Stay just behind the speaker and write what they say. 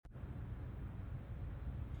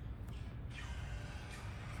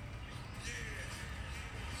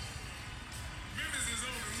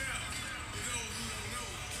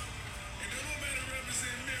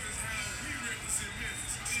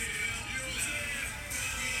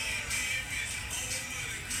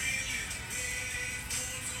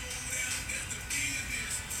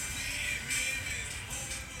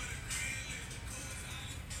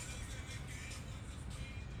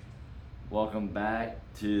Welcome back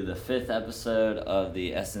to the 5th episode of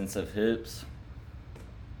the Essence of Hoops.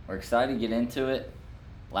 We're excited to get into it.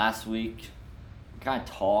 Last week, we kind of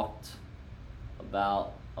talked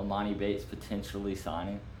about Amani Bates potentially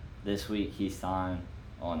signing. This week, he signed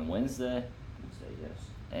on Wednesday. Yes.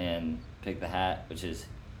 And picked the hat, which is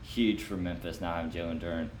huge for Memphis now having Jalen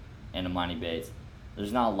Duren and Amani Bates.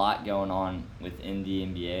 There's not a lot going on within the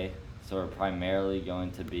NBA, so we're primarily going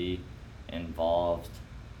to be involved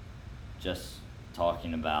just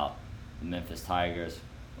talking about the Memphis Tigers.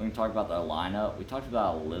 We're going to talk about their lineup. We talked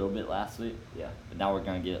about it a little bit last week. Yeah. But now we're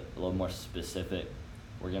going to get a little more specific.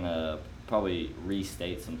 We're going to probably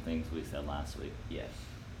restate some things we said last week. Yes.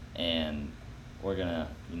 And we're going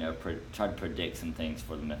to, try to predict some things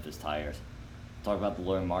for the Memphis Tigers. Talk about the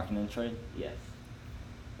Lauri Markkanen trade. Yes.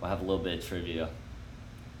 We'll have a little bit of trivia.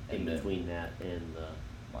 In between that and the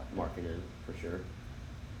Markkanen, for sure.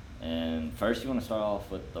 And first, you want to start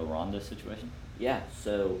off with the Rondo situation? Yeah,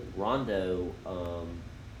 so Rondo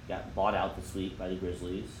got bought out this week by the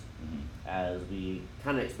Grizzlies, as we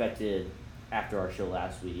kind of expected after our show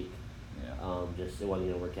last week. Yeah. Just it wasn't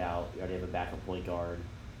going to work out. You already have a backup point guard.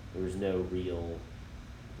 There was no real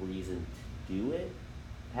reason to do it.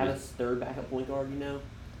 Have a third backup point guard,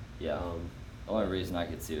 Yeah. The only reason I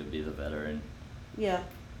could see would be the veteran. Yeah,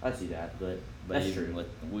 I see that, but that's even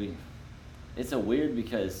true. It's a weird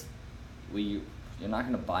because you're not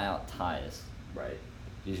going to buy out Tyus. Right.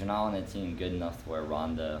 Because you're not on a team good enough to where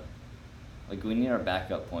Rondo, we need our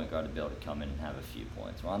backup point guard to be able to come in and have a few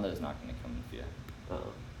points. Rondo's not going to come in for you.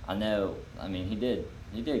 I know. I mean, he did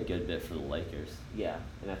a good bit for the Lakers. Yeah,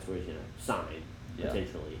 and that's where he's going to sign,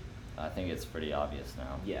 potentially. I think it's pretty obvious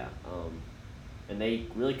now. Yeah, and they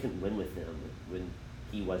really couldn't win with him when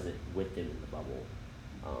he wasn't with them in the bubble.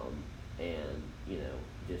 And,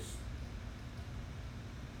 just,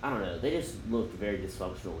 I don't know, they just looked very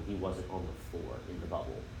dysfunctional when he wasn't on the floor in the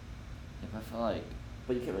bubble. If I feel like...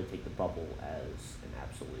 But you can't really take the bubble as an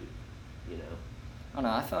absolute, I don't know,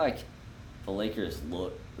 I feel like the Lakers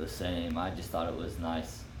looked the same. I just thought it was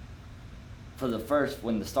nice. For the first,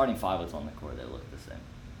 when the starting five was on the court, they looked the same.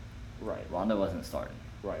 Right. Rondo wasn't starting.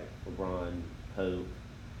 Right. LeBron, Pope,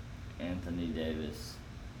 Anthony Davis,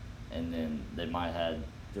 and then they might have had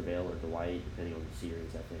JaVale or Dwight, depending on the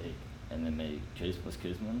series, I think. And then maybe Kuzma?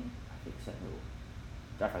 I think so.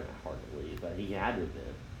 That find that hard to believe, but he had to have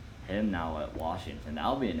been. Him now at Washington.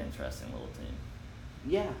 That'll be an interesting little team.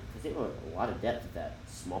 Yeah, because they have a lot of depth at that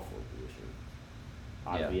small forward position.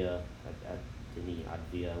 Advia,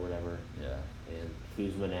 Advia, whatever. Yeah. And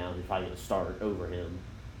Kuzma now, he's probably going to start over him.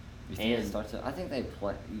 You think it starts to, I think they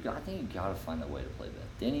play. I think you gotta find a way to play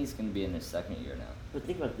that. Denny's gonna be in his second year now. But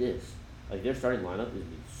think about this: their starting lineup is gonna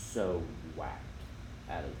be so whacked.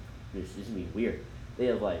 It's gonna be weird. They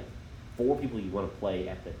have 4 people you want to play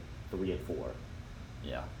at the 3 and 4.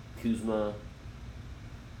 Yeah. Kuzma,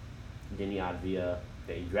 Denny Advia.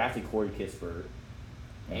 They drafted Corey Kispert,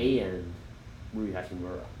 and Rui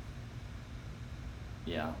Hachimura.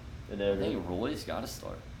 Yeah. And I think Roy's got to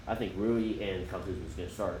start. I think Rui and Kyle Kuzma's gonna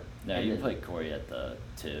start. No, you can put Corey at the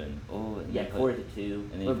 2 and Corey at the 2.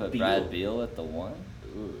 And then you put Brad Beal at the 1.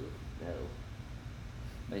 Ooh, no.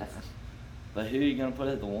 Wait, but who are you gonna put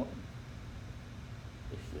at the 1?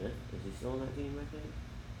 Smith? Is he still on that team, I think?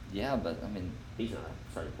 Yeah, but I mean, he's not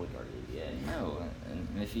a starting point guard in the NBA. No,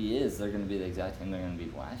 and if he is, they're gonna be the exact team they're gonna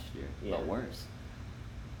be last year, but worse.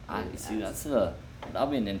 That'll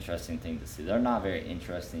be an interesting thing to see. They're not a very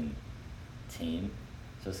interesting team.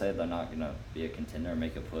 So say they're not gonna be a contender or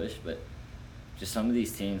make a push, but just some of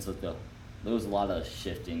these teams there was a lot of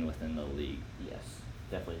shifting within the league. Yes,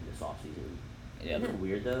 definitely in this offseason. Yeah. Isn't it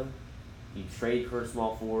weird though? You trade for a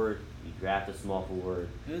small forward, you draft a small forward.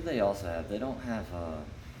 Who do they also have? They don't have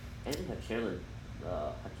And they have Chandler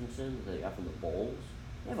Hutchinson that they got from the Bulls.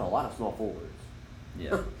 They have a lot of small forwards.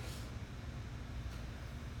 Yeah.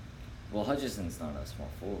 Well, Hutchinson's not a small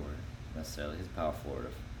forward necessarily. He's a power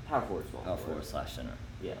forward. Power forward, small Power forward. forward / center.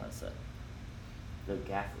 Yeah. That's it. No,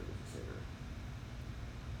 Gafford is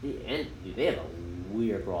a center. And they have a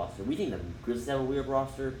weird roster. We think the Grizzlies have a weird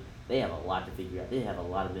roster. They have a lot to figure out. They have a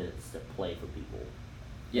lot of minutes to play for people.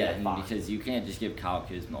 Yeah, because you can't just give Kyle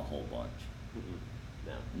Kuzma a whole bunch.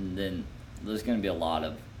 No. And then there's going to be a lot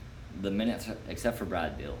of the minutes, except for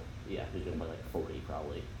Brad Beal. Yeah, he's going to play 40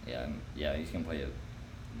 probably. Yeah, he's going to play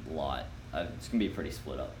a lot. It's going to be pretty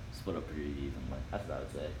split up pretty evenly. That's what I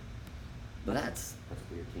would say. But that's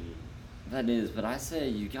a weird team. That is, but I say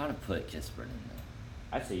you got to put Kispert in there.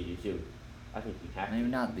 I say you do too. I think you have to. Maybe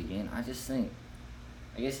not at the beginning. I just think,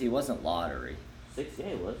 I guess he wasn't lottery. 6, yeah,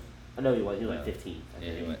 he was. I know he was. He was 15th.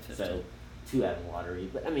 Yeah, he went 15th. So 2 out of the lottery.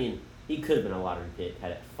 But I mean, he could have been a lottery pick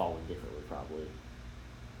had it fallen differently, probably.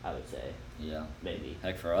 I would say. Yeah. Maybe.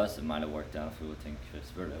 Heck, for us, it might have worked out if we would have taken Chris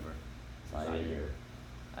Bird over Zaire.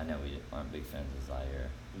 I know we aren't big fans of Zaire.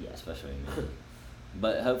 Yeah. Especially me.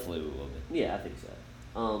 But hopefully we will be. Yeah, I think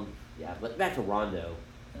so. Yeah, but back to Rondo.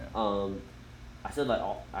 Yeah. I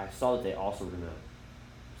saw that they also were gonna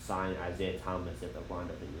sign Isaiah Thomas if the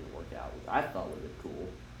Rondo thing didn't work out, which I thought would have been cool.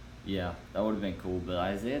 Yeah, that would have been cool, but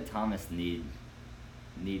Isaiah Thomas needed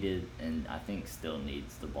and I think still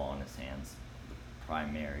needs the ball in his hands.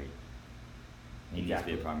 Primary. He needs to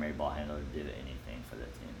be a primary ball handler to do anything for the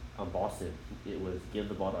team. On Boston, it was give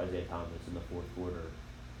the ball to Isaiah Thomas in the fourth quarter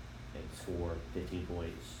and score 15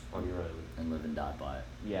 points on your own. And live and die by it.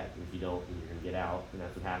 Yeah, if you don't, then you're going to get out, and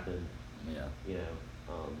that's what happened. Yeah. You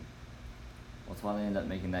know. That's why they end up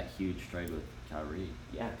making that huge trade with Kyrie.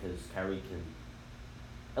 Yeah, because Kyrie can,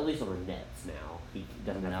 at least on the Nets now, he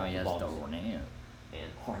doesn't have now he has balls Durant.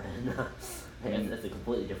 and Harden. That's a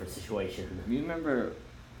completely different situation. You remember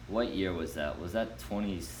what year was that? Was that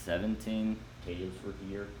 2017? Tatum's rookie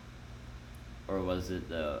year? Or was it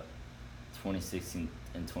the 2016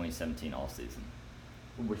 and 2017 all season?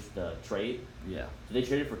 Which the trade? Yeah. So they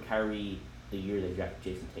traded for Kyrie the year they drafted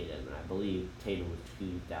Jason Tatum, and I believe Tatum was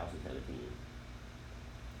 2017.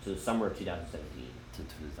 So the summer of 2017. To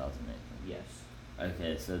 2018. Yes.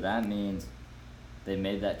 Okay, so that means they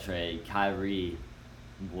made that trade. Kyrie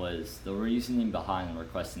was the reasoning behind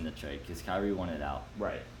requesting the trade, because Kyrie wanted out,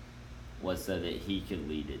 Right. was so that he could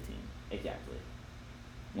lead a team. Exactly.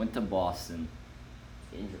 Went to Boston,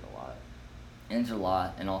 Injured injured a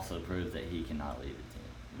lot, and also proved that he cannot lead a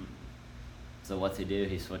team. Mm-hmm. So what's he do?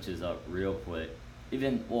 He switches up real quick.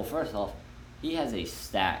 First off, he has a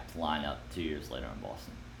stacked lineup 2 years later in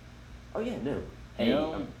Boston. Oh yeah, no.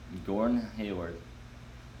 Gordon Hayward,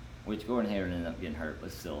 which Gordon Hayward ended up getting hurt,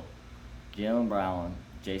 but still. Jaylen Brown,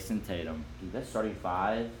 Jason Tatum, Dude, that's starting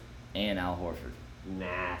five. and Al Horford.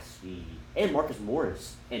 Nasty. And Marcus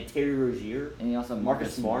Morris and Terry Rozier. And he also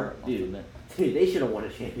Marcus Smart. off the Dude, bench. they should have won a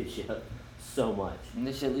championship so much. And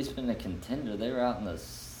they should at least been a contender. They were out in the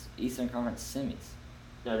Eastern Conference semis.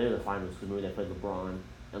 No, they were the finals because remember they played LeBron,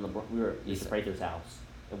 and we were at Yes, Mr. Prather's house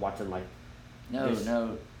and watching like.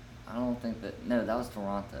 No, I don't think that. No, that was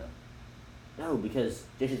Toronto. No, because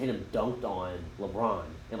Jason Tatum dunked on LeBron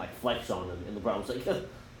and like flexed on him, and LeBron was like,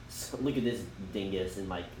 "Look at this dingus," and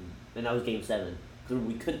that was Game 7 because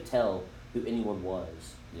we couldn't tell who anyone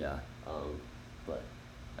was. Yeah. But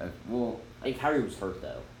Well, and Kyrie was hurt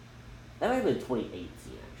though. That might have been 2018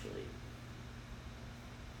 actually.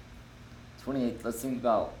 28. Let's think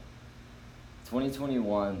about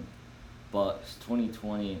 2021 Bucks,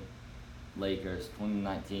 2020 Lakers,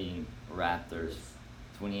 2019 Raptors,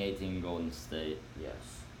 2018 Golden State. Yes.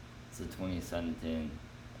 So 2017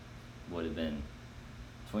 would have been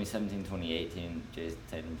 2017, 2018 Jason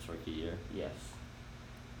Tatum's rookie year. Yes.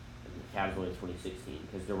 And the Cavs won in 2016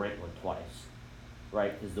 because Durant won twice,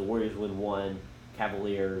 right? Because the Warriors win one,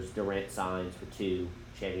 Cavaliers, Durant signs for 2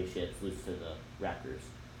 championships, loses to the Raptors.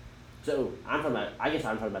 So I'm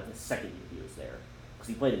talking about the second year he was there because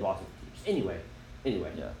he played in Boston for 2 years.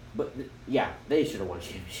 Anyway. Yeah. But they should have won a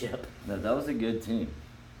championship. No, that was a good team.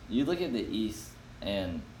 You look at the East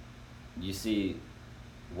and you see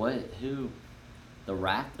the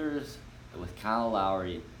Raptors with Kyle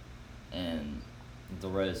Lowry and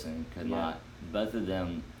DeRozan could not. Both of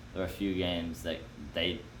them, there were a few games that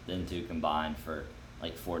them two combined for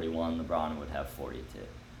like 41. LeBron would have 42.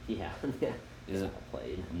 Yeah. He's a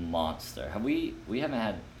played monster. We haven't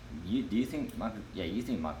had. Do you think Michael? Yeah, you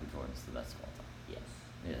think Michael Jordan's the best of all time? Yes.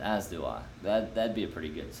 Yeah, as do I. That'd be a pretty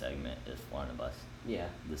good segment if one of us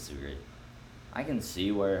disagreed. I can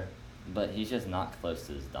see where, but he's just not close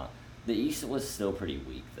to his dunk. The East was still pretty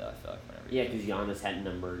weak though. I feel like whenever. Yeah, because Giannis hadn't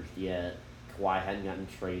emerged yet. Kawhi hadn't gotten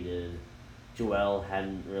traded. Joel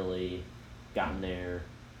hadn't really gotten there.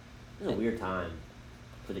 It was a weird time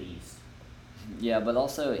for the East. Yeah, but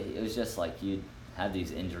also it was just like you'd have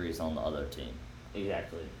these injuries on the other team.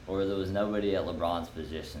 Exactly. Or there was nobody at LeBron's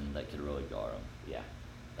position that could really guard him. Yeah.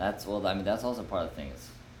 That's also part of the thing is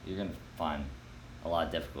you're gonna find a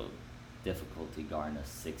lot of difficulty guarding a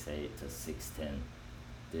 6'8" to 6'10"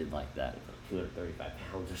 dude like that. 235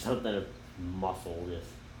 pounds or something of muscle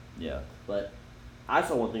just. Yeah. But I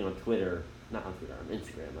saw one thing on Twitter, not on Twitter, on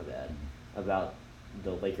Instagram, my bad, about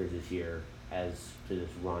the Lakers this year as to this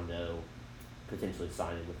Rondo potentially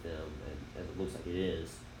signing with them, and as it looks like it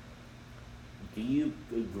is. Do you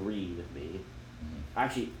agree with me? Mm-hmm.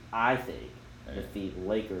 Actually, I think that the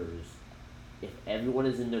Lakers, if everyone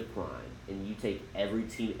is in their prime, and you take every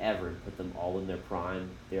team ever and put them all in their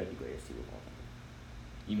prime, they're the greatest team of all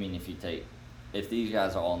time. You mean if you take if these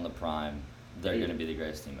guys are all in the prime, they're They- going to be the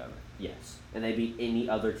greatest team ever. Yes, and they beat any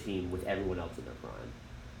other team with everyone else in their prime.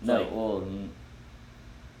 No, Like, well,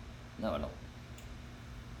 no, I don't.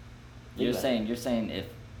 Think about it. You're saying if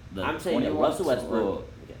the I'm saying that 21 Russell Westbrook- well,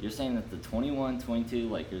 okay. You're saying that the 21-22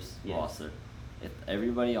 Lakers Yes. roster, if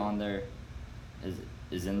everybody on there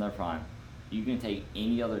is in their prime, you can take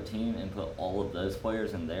any other team and put all of those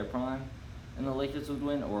players in their prime, and the Lakers would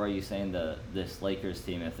win. Or are you saying this Lakers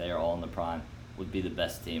team, if they are all in the prime, would be the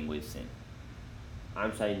best team we've seen?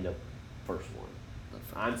 I'm saying the first one. The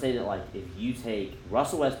first. I'm saying that, like, if you take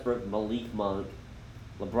Russell Westbrook, Malik Monk,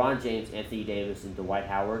 LeBron James, Anthony Davis, and Dwight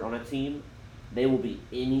Howard on a team, they will beat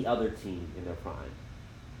any other team in their prime.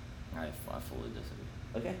 I fully disagree.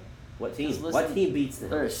 Okay. What team? 'Cause What listen, team beats them?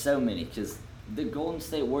 There are so many, because the Golden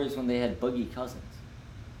State Warriors, when they had Boogie Cousins.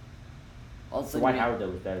 All of a sudden Dwight we- Howard, though,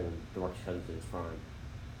 was better than DeMarcus Cousins in his prime.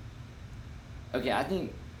 Okay, I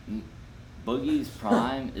think Boogie's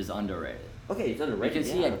prime is underrated. Okay, he's underrated.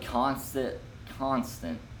 Because he had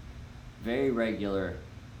constant, very regular,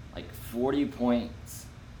 like 40 points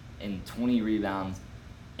and 20 rebounds,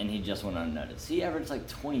 and he just went unnoticed. He averaged like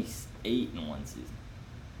 28 in one season.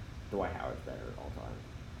 Dwight Howard's better all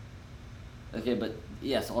time. Okay, but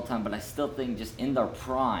yes, all time, but I still think just in their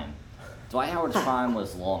prime, Dwight Howard's prime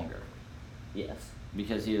was longer Yes.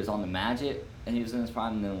 because he was on the Magic and he was in his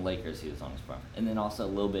prime, and then the Lakers he was on his prime, and then also a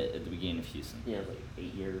little bit at the beginning of Houston. Yeah, it was like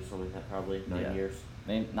 8 years or something like that, probably 9 Yeah. years.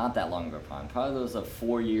 Maybe not that long of a prime. Probably there was a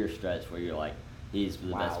 4-year stretch where you're like, he's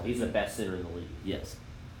the best. Wow, he's the best center in the league. Yes,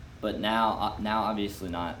 but now obviously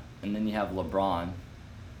not. And then you have LeBron.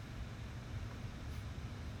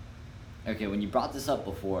 Okay, when you brought this up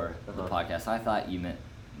before the Uh-huh. podcast, I thought you meant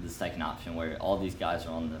the second option where all these guys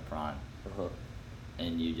are on the prime, Uh-huh.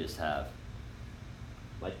 and you just have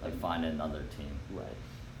Like find another team. right.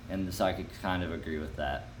 And so I could kind of agree with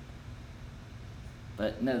that.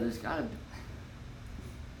 But no, there's gotta be.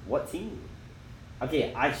 What team?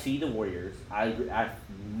 Okay, I see the Warriors. I agree.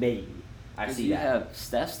 I see you that. have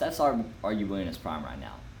Steph's arguably in his prime right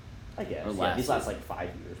now. I guess. or Yeah, last these last season. like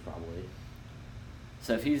 5 years probably.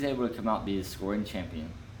 So if he's able to come out and be the scoring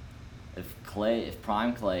champion, if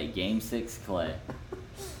prime Clay, Game 6 Clay,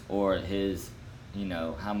 or his,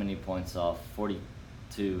 how many points off?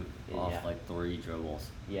 42 off Yeah. like 3 dribbles.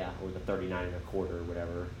 Yeah, or the 39 and a quarter or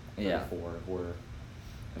whatever. Yeah. 34 and a quarter.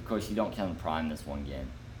 Of course, you don't count prime this one game.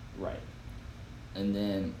 Right. And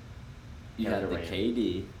then you Kevin have the Durant.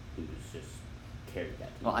 KD. Who's just carried that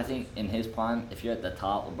team. Well, I think in his prime, if you're at the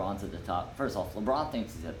top, LeBron's at the top. First off, LeBron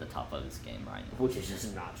thinks he's at the top of his game right now. Which is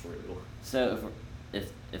just not true. So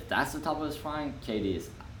if that's the top of his prime, KD is.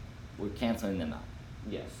 We're canceling them out.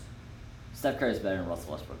 Yes. Steph Curry is better than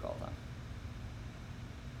Russell Westbrook all the time.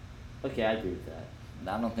 Okay, I agree with that.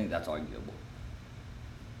 I don't think that's arguable.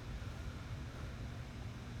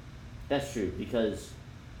 That's true because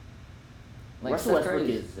Like Russell Steph Westbrook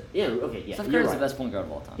Curry is okay. Yeah, Steph you're Curry's right. the best point guard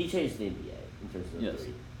of all time. He changed the NBA in terms of Yes.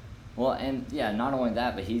 three. Well, and yeah, not only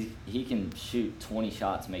that, but he can shoot 20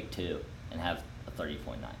 shots, make 2, and have a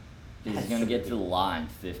 30.9. He's That's going to get to true. the line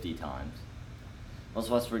 50 times.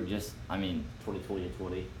 Russell Westbrook 2020 and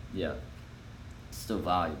 20. yeah, still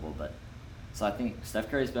valuable, but so I think Steph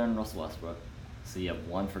Curry's better than Russell Westbrook. So you have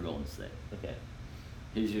 1 for Golden State. Okay.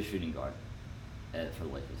 Who's your shooting guard for the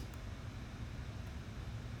Lakers?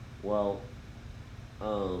 Well,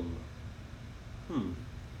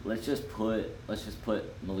 Let's just put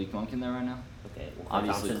Malik Monk in there right now. Okay. Well,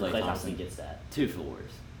 Obviously, Klay Klay Thompson Thompson. gets that. 2 for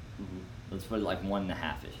Warriors. Mm-hmm. Let's put it like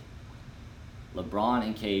 1.5-ish. LeBron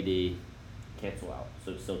and KD, Cancel out,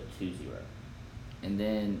 so it's still 2-0. and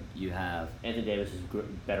then you have. Anthony Davis is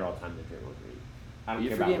better all time than Draymond Green. I don't You're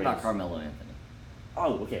care forgetting about rings. Carmelo Anthony.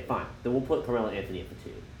 Oh, okay, fine. Then we'll put Carmelo Anthony at the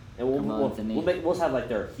 2, and Carmelo Anthony. we'll have like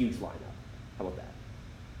their huge lineup. How about that?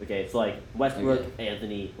 Okay, it's like Westbrook, Okay.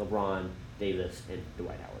 Anthony, LeBron, Davis, and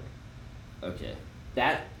Dwight Howard. Okay.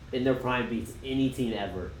 That in their prime beats any team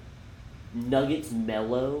ever. Nuggets,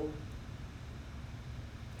 Melo,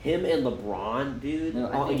 him and LeBron, dude. No,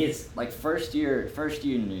 I think against. it's like first year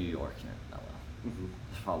in New York, Melo. Mhm.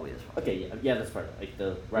 That's probably his problem. Okay, yeah, that's part of it. Like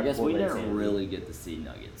the. I right guess before we Lance didn't Anderson. really get to see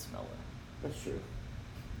Nuggets Melo. That's true.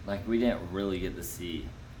 Like we didn't really get to see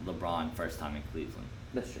LeBron first time in Cleveland.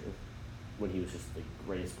 That's true. When he was just the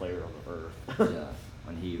greatest player on the earth. Yeah.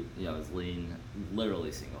 When he was leading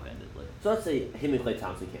literally single-handedly. So let's say him and Klay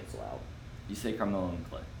Thompson cancel out. You say Carmelo and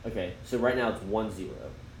Clay. Okay, so right now it's 1-0.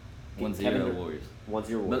 1-0 Warriors.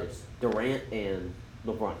 1-0 Warriors. Durant and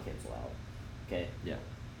LeBron cancel out. Okay. Yeah.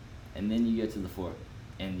 And then you go to the 4.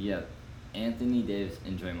 And you have Anthony Davis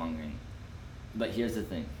and Draymond Green. But here's the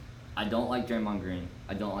thing. I don't like Draymond Green.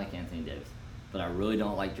 I don't like Anthony Davis. But I really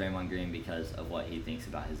don't like Draymond Green because of what he thinks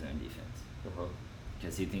about his own defense. Uh-huh.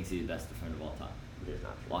 Because he thinks he's the best defender of all time. Which is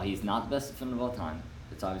not true. While he's not the best defender of all time,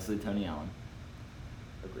 it's obviously Tony Allen.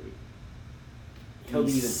 Agreed. Kobe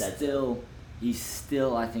even said so. He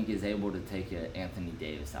still, I think, is able to take Anthony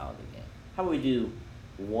Davis out of the game. How about we do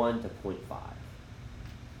 1 to 0.5?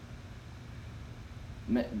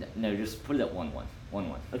 No, just put it at 1-1.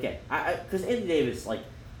 1-1. Okay, because Anthony Davis, like,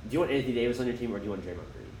 do you want Anthony Davis on your team or do you want Draymond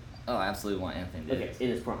Green? Oh, I absolutely want Anthony Davis. Okay,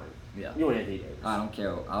 in his prime. Yeah. You want Anthony Davis. I don't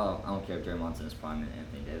care. I don't care if Draymond's in his prime and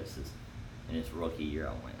Anthony Davis is in his rookie year.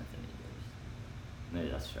 I want Anthony Davis. Maybe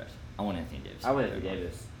that's a stretch. I want Anthony Davis. I want Anthony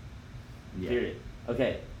Davis. Yeah. Period.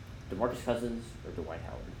 Okay, DeMarcus Cousins or Dwight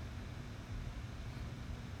Howard?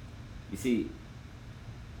 You see,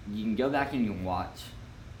 you can go back and you can watch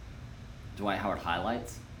Dwight Howard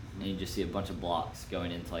highlights, and you just see a bunch of blocks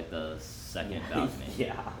going into like the second balcony.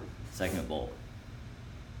 Yeah. Second bowl.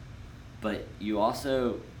 But you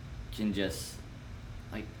also can just,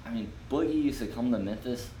 like, I mean, Boogie used to come to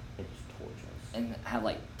Memphis And just torch us. and have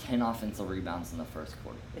like 10 offensive rebounds in the first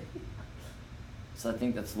quarter. So I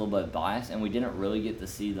think that's a little bit biased, and we didn't really get to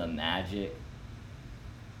see the magic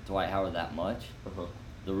Dwight Howard that much. Uh-huh.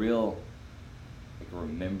 The real like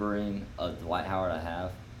remembering of Dwight Howard I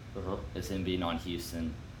have Uh-huh. is him being on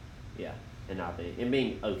Houston. Yeah, and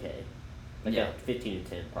being okay. Like Yeah. at 15 and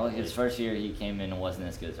 10, Well, probably. his first year he came in and wasn't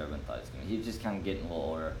as good as everyone thought he was going to. He was just kind of getting a little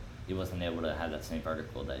older. He wasn't able to have that same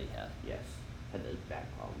vertical that he had. Yes, had those back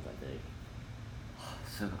problems, I think.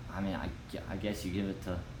 So, I mean, I guess you give it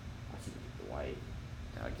to... I see Dwight.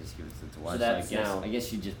 I guess you give it to Dwight. So that's I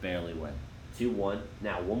guess you just barely win. 2-1.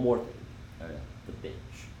 Now, one more thing. Okay. The bench.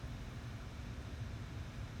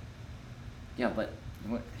 Yeah, but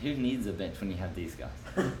who needs a bench when you have these guys?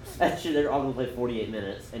 Actually, they're all going to play 48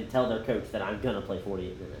 minutes and tell their coach that I'm going to play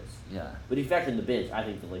 48 minutes. Yeah. But if you factor in the bench, I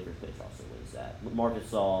think the Lakers bench also wins that. Marcus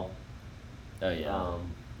Saul, Oh, yeah.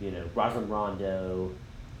 Rajon Rondo,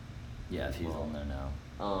 Yeah, if he's on there now.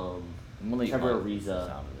 Trevor Ariza.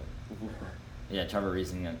 Out of it. Yeah, Trevor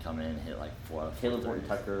Ariza going to come in and hit like 4 out of 4 Caleb Horton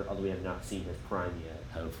threes. Tucker, although we have not seen his prime yet.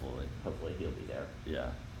 Hopefully. Hopefully he'll be there. Yeah.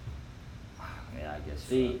 Yeah, I guess.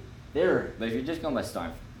 See, they're... But if you're just going by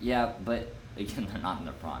starting, yeah, but again, they're not in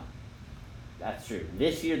their prime. That's true.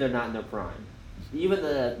 This year they're not in their prime. Even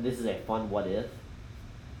though this is a fun what if,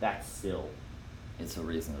 that's still... It's a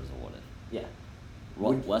reason there's a what if. Yeah.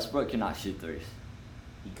 Westbrook cannot shoot threes.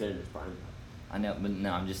 He could in his prime. I know, but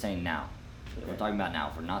no, I'm just saying now. If we're Okay. talking about now,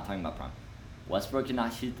 if we're not talking about prime. Westbrook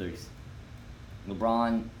cannot shoot threes.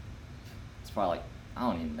 LeBron, it's probably like, I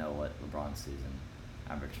don't even know what LeBron's season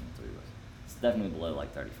average from 3 was. It's definitely below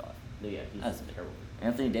like 35. No, yeah, he's That's terrible.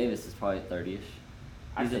 Anthony Davis is probably 30-ish.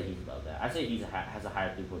 I say he's above that. I say he has a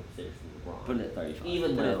higher three-point percentage than LeBron. Put it at 35.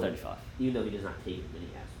 Even Put it though at 35. Even though he does not take as many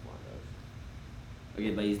as LeBron does.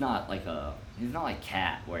 Okay, but he's not like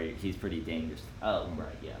Cat where he's pretty dangerous. Oh, right,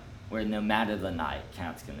 yeah. Where no matter the night,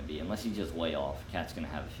 Cat's gonna be, unless he's just way off, Cat's gonna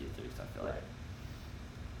have a few threes, I feel like. Right.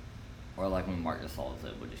 Or like when Marcus Gasol is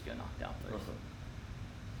able to just go knock down threes. Uh-huh.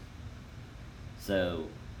 So,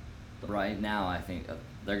 right now, I think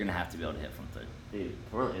they're gonna have to be able to hit from 3. Dude,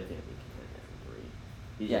 Carmelo Anthony, I think he can hit from 3.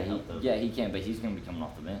 He's Yeah, gonna help them. he can, but he's gonna be coming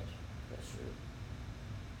off the bench. That's true.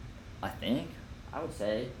 I think I would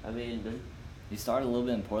say. I mean, he started a little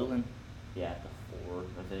bit in Portland. yeah, at the 4,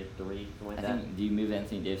 I think 3, something like I that. think. Do you move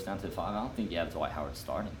Anthony Davis down to 5? I don't think you have Dwight Howard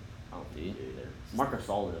starting. I don't Do think you? you do either. Marcus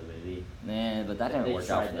Gasol though, maybe. Nah, but that They didn't work out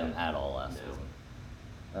tried for them that. at all last No. season.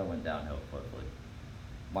 That went downhill quickly.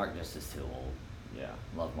 Mark just is too old. Yeah.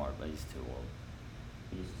 Love Mark, but he's too old.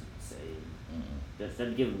 He's insane.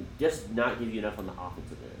 Mm-mm. Just not give you enough on the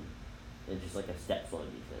offensive end, and just like a step slow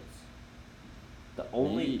defense. The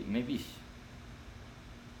only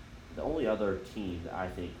other team that I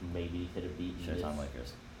think maybe could have beaten Showtime this,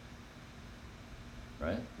 Lakers.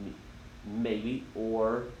 Right? maybe,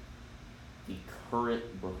 or the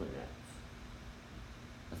current Brooklyn Nets.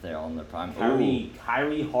 If they're on their prime.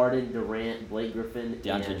 Kyrie, Harden, Durant, Blake Griffin,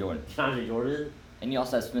 DeAndre and Jordan. DeAndre Jordan, And you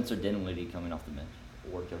also have Spencer Dinwiddie coming off the bench.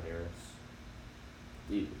 or Joe Harris.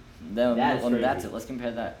 Dude, Then That's that's crazy. it. Let's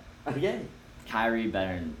compare that. again. Kyrie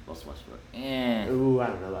better than Russell Westbrook. Ooh, I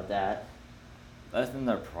don't know about that. Both in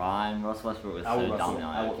their prime. Russell Westbrook was I so want dominant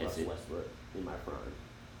on Russell OKC. Westbrook in my prime.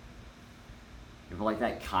 You ever like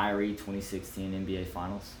that Kyrie 2016 NBA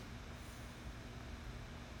Finals?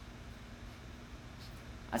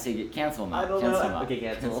 I say cancel him out. I don't know. Cancel him out. Okay,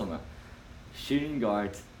 cancel. him out. Shooting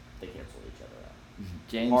guards. They canceled each other out.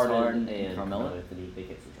 James Harden and Carmelo. Anthony, they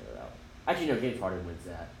cancel each other out. Actually, no, James Harden wins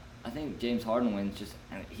that. I think James Harden wins just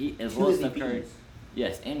and he as 2 well as Steph Curry. MVPs.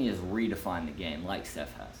 Yes, and he has redefined the game like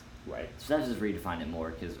Steph has. Right. Steph's just redefined it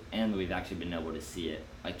more and we've actually been able to see it.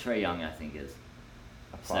 Like Trae Young, I think is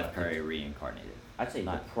Steph Curry reincarnated. I'd say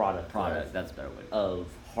Not the product. That's a better way. Of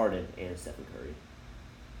Harden and Stephen Curry.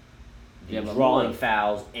 Yeah, but drawing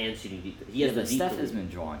fouls and shooting deep. Steph has been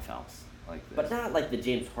drawing fouls like this. But not like the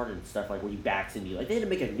James Harden stuff, like where he backs into you. Like they had to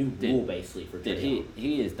make a new rule basically for Trae Young.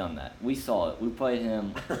 He has done that. We saw it. We played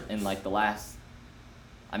him in like the last.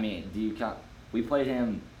 I mean, do you count? We played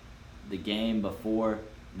him the game before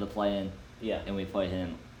the play-in. Yeah. And we played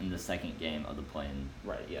him in the second game of the play-in.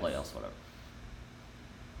 Right. Yes. Playoffs, whatever.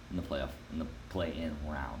 In the play-in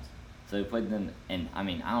rounds. So we played them, and I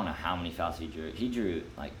mean, I don't know how many fouls he drew. He drew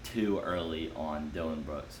like 2 early on Dylan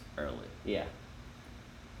Brooks early. Yeah.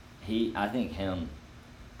 I think him.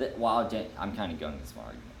 I'm kind of going against my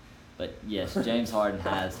argument, but yes, James Harden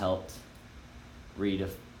has helped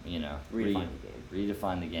redefine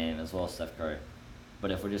the game as well as Steph Curry.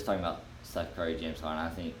 But if we're just talking about Steph Curry, James Harden, I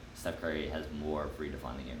think Steph Curry has more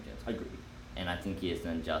redefined the game than James Harden. Agreed. And I think he has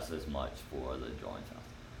done just as much for the drawing fouls.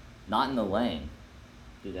 Not in the lane.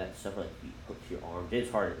 Dude, that stuff like he hooks your arm.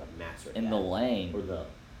 James Harden is a master at In that. the lane. Or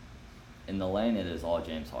in the lane, it is all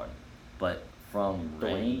James Harden. But from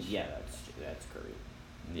range, yeah, that's Curry.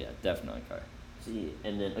 Yeah, definitely Curry. See,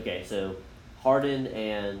 and then okay, so Harden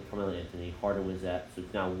and Carmelo Anthony. Harden wins that, so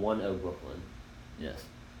it's now 1-0 Brooklyn. Yes.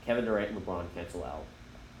 Kevin Durant and LeBron cancel out,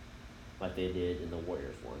 like they did in the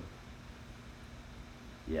Warriors one.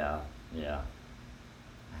 Yeah. I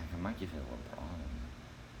might give it LeBron.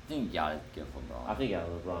 I think you gotta give LeBron. I think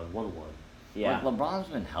LeBron 1-1. Yeah. Like LeBron's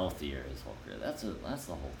been healthier his whole career. That's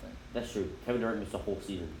the whole thing. That's true. Kevin Durant missed the whole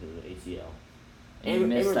season because of the ACL. And he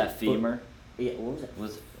missed that femur. Yeah, what was that?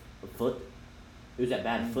 Was a foot? It was that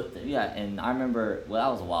bad foot thing. Yeah, and I remember. Well,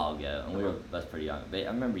 that was a while ago, and we were both pretty young. But I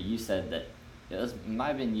remember you said that it might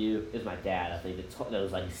have been you. It was my dad, I think, that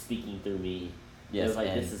was like speaking through me. Yes, it was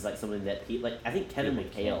like this is like something that I think Kevin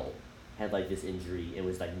McHale had like this injury and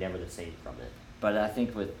was like never the same from it. But I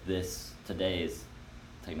think with today's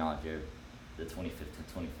technology, the 2015,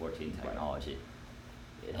 2014 technology,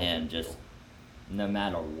 right. And just no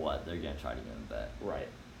matter what, they're gonna try to get him back. Right.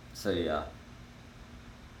 So yeah,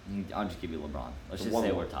 I'll just give you LeBron. Let's just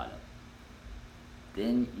say we're tied up.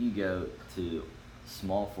 Then you go to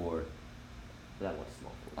small forward. That was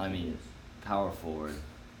small forward. I mean, power forward,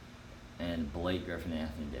 and Blake Griffin and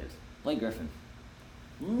Anthony Davis. Blake Griffin.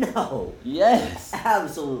 No. Yes.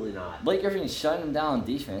 Absolutely not. Blake Griffin is shutting him down on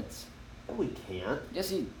defense. No, we can't. Yes,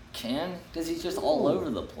 he can, because he's just all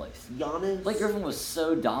over the place. Giannis. Blake Griffin was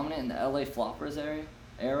so dominant in the LA Floppers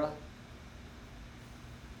era.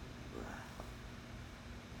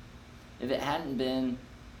 If it hadn't been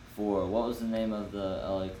for, what was the name of the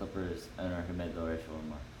LA Clippers owner who made the racial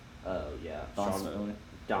remark? Oh, yeah. Donald Sterling.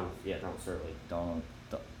 Donald Sterling.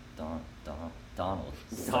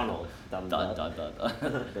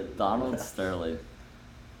 Donald Sterling.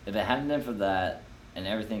 If it hadn't been for that and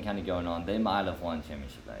everything kind of going on, they might have won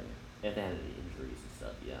championship that year. If they had any injuries and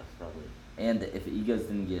stuff, yeah, probably. And if the Egos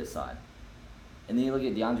didn't get aside. And then you look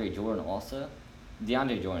at DeAndre Jordan also.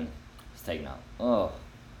 DeAndre Jordan is taken out. Oh.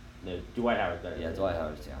 No, Dwight Howard's better. Yeah, Dwight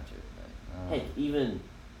Howard's DeAndre. Heck, even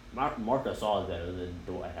Marc Gasol is better than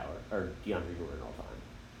Dwight Howard or DeAndre Jordan all time.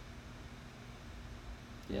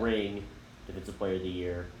 Yeah. Ring, Defensive Player of the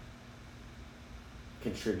Year,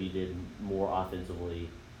 contributed more offensively.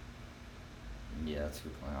 Yeah, that's a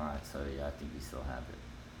good point. All right, so yeah, I think we still have it.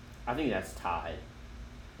 I think that's tied.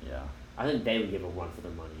 Yeah. I think they would give a run for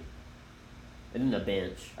their money. And then the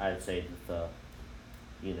bench, I'd say that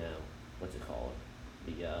what's it called?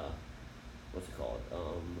 Yeah,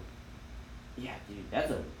 dude,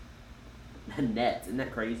 that's a Nets. Isn't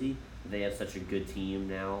that crazy? They have such a good team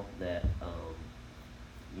now that,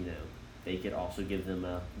 they could also give them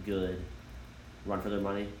a good run for their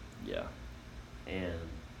money. Yeah. And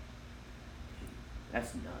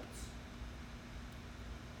that's nuts.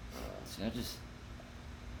 See, I just...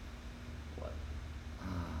 What?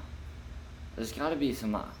 There's got to be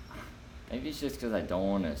some... maybe it's just because I don't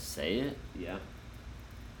want to say it. Yeah.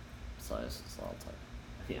 So it's a lot of type.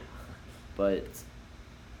 Yeah. But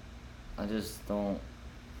I just don't...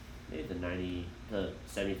 Maybe the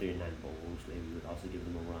 73 and 9 Bulls maybe would also give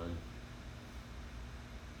them a run.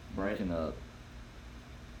 Right. Looking up.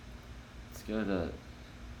 Let's go to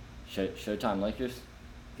Showtime Lakers.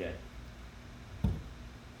 Okay.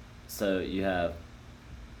 So you have,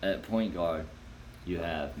 at point guard, you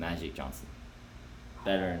have Magic Johnson.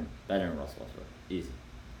 Better than Russell Westbrook. Easy.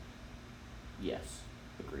 Yes.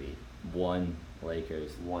 Agreed. 1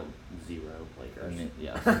 Lakers. 1-0 Lakers. I mean,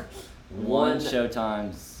 yeah. 1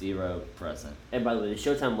 Showtime, 0 present. And by the way, the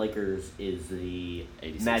Showtime Lakers is the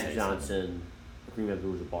 86, Magic 87. Johnson, Kareem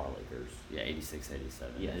Abdul-Jabbar Lakers. Yeah, 86,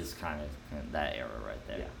 87. Yes. It's kind of that era right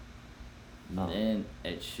there. Yeah. And then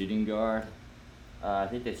at shooting guard, I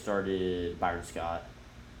think they started Byron Scott.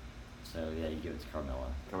 so yeah, you give it to Carmelo.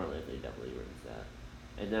 Carmelo Anthony definitely wins that.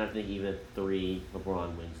 And then I think even 3,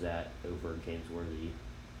 LeBron wins that over James Worthy.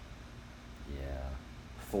 Yeah.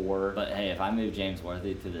 4. But hey, if I move James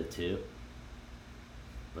Worthy to the 2,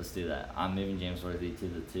 let's do that. I'm moving James Worthy to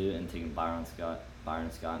the 2 and taking Byron Scott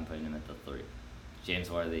and putting him at the 3.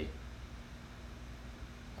 James Worthy,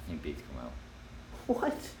 I think, beats Carmelo.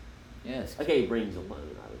 What? Yes. Okay, rings alone,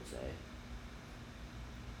 I would say.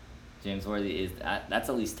 James Worthy is that's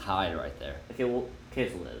at least tied right there. Okay, well,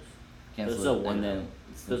 cancel those. Cancel There's still it, one and then. then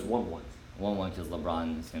There's 1-1. 1-1 because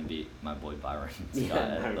LeBron is gonna beat my boy Byron Scott Yeah,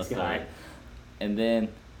 at Byron the Scott. 3. And then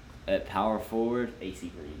at power forward,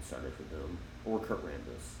 AC Green started for them. Or Kurt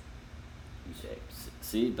Rambis. You say.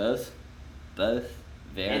 see both very.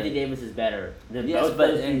 Anthony Davis is better than Yes, both but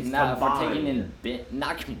those dudes now if we're combined. taking in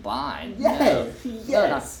not combined. Yes, no.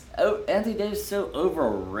 yes. No, no. Oh, Anthony Davis is so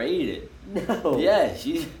overrated. No. Yes,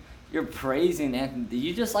 you're praising Anthony.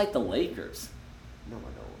 You just like the Lakers. No, I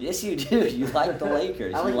don't. Yes, you do. You like the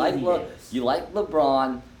Lakers. I like you like Anthony Davis. You like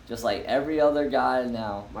LeBron, just like every other guy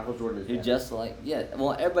now. Michael Jordan is Who better. just like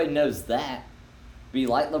well, everybody knows that. But you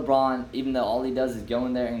like LeBron, even though all he does is go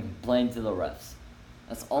in there and complain to the refs.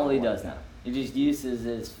 That's all he does now. He just uses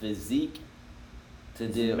his physique to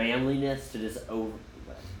His do manliness to just over.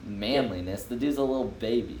 manliness. The dude's a little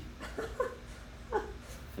baby.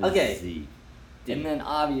 Okay. Physique. And then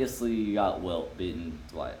obviously you got Wilt beating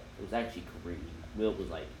Dwight. It was actually Kareem. Wilt was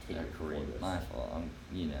like 10 Yeah, years before Kareem. this. My fault.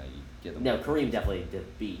 You get them. No, Kareem definitely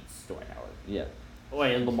beats Dwight Howard. Yeah. Oh,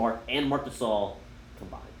 and Lamar and Marc Gasol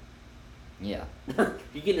combined. Yeah.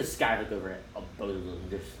 You get a skyhook over it, both of them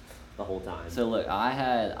just the whole time. So look,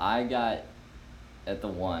 I got at the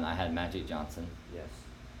 1, I had Magic Johnson, yes,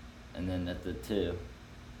 and then at the 2,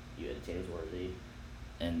 you had James Worthy.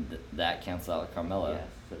 and that cancels out with Carmelo. Yes,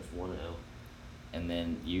 so it's 1-0. And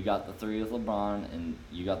then you got the 3 with LeBron, and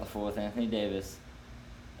you got the 4 with Anthony Davis,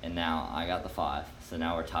 and now I got the 5. So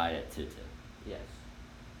now we're tied at 2-2. Yes.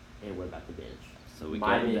 And what about the bench? So we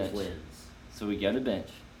My go to bench bench. wins. So we go to bench,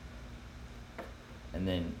 and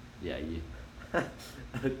then you.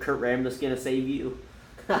 Kurt Rambis gonna save you.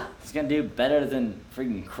 He's gonna do better than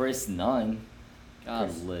freaking Chris Nunn.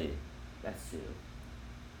 Golly. That's true.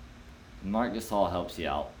 Marc Gasol helps you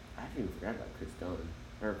out. I even forgot about Chris Dunn.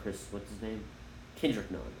 Or Chris, what's his name? Kendrick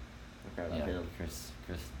Nunn. I forgot about him. Chris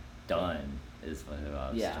Dunn is what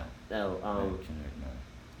I was. Yeah. No, Kendrick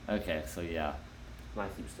Nunn. Okay, so yeah. my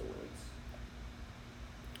team still wins.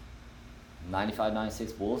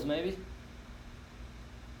 95-96 Bulls maybe?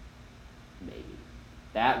 Maybe.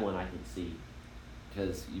 That one I can see.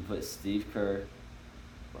 Because you put Steve Kerr.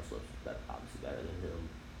 Russell is obviously better than him.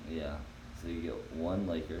 Yeah. So you get 1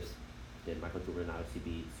 Lakers. Then Michael Jordan obviously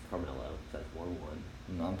beats Carmelo, so that's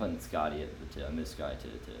 1-1. No, I'm putting Scotty at the 2. I moved Scotty to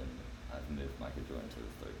the 2, and I've moved Michael Jordan to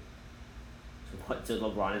the 3. So what, did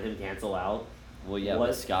LeBron and him cancel out? Well, yeah, What?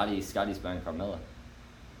 but Scotty's better than Carmelo.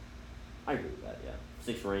 I agree with that, yeah.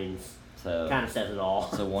 6 rings. So Kind of says it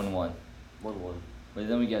all. So 1-1. 1-1. But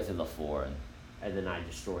then we get to the 4, and And then I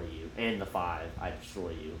destroy you. And the 5, I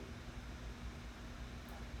destroy you.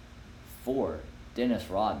 4, Dennis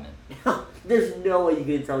Rodman. There's no way you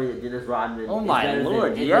can tell me that Dennis Rodman Oh is my better than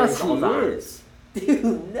lord, Andrew yes he all-time. is.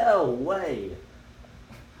 Dude, no way.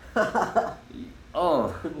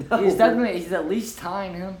 Oh, No. he's at least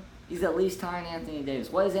tying him. He's at least tying Anthony Davis.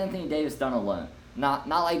 What has Anthony Davis done alone? Not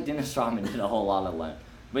like Dennis Rodman did a whole lot alone.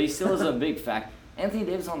 But he still is a big fact. Anthony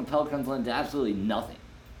Davis on the Pelicans alone did absolutely nothing.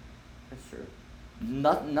 That's true.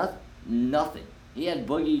 Nothing. He had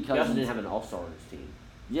Boogie He also Cousins. didn't have an all-star on his team.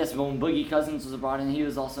 Yes, but when Boogie Cousins was brought in, he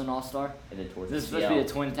was also an all-star. And then towards This is ACL. supposed to be the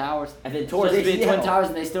Twin Towers. And then It's towards supposed to be the Twin ACL. Towers,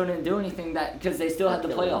 and they still didn't do anything because they still had the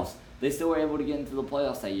Achilles. playoffs. They still were able to get into the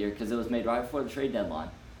playoffs that year because it was made right before the trade deadline.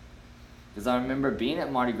 Because I remember being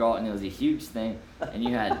at Mardi Gras, and it was a huge thing, and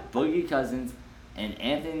you had Boogie Cousins and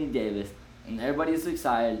Anthony Davis, and everybody was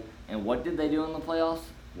excited. And what did they do in the playoffs?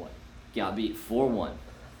 What? Got beat 4-1.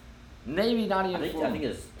 Maybe not even 4-1. I think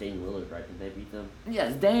it's Dame Lillard, right? Did they beat them?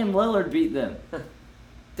 Yes, Dame Lillard beat them.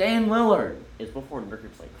 Dame Lillard. It's before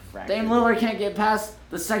Nurkic's like fractured. Dame Lillard can't get past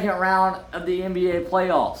the second round of the NBA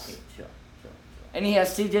playoffs. Okay, chill. And he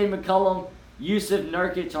has C.J. McCollum, Yusuf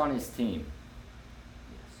Nurkic on his team.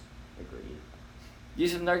 Yes, agreed.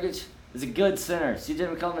 Yusuf Nurkic is a good center. C.J.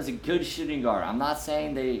 McCollum is a good shooting guard. I'm not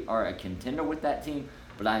saying they are a contender with that team,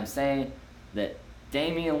 but I'm saying that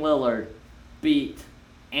Damian Lillard beat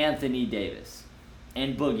Anthony Davis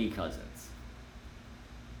and Boogie Cousins.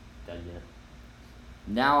 Done yet?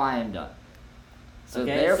 Now I am done. So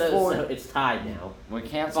okay, therefore, so it's tied now. we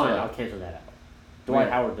cancel Fine, it. I'll cancel that out. Dwight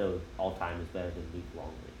Yeah. Howard, though, all time is better than Luke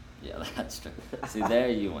Longley. Yeah, that's true. See, there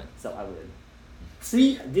you went. So I win.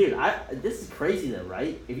 See, dude, this is crazy though,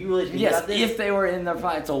 right? If you really think Yes, about this, if they were in the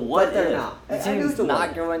finals, so what But they're if? not. The I knew team's it's a not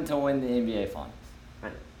what. going to win the NBA finals I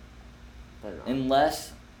know. They're not.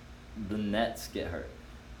 unless the Nets get hurt.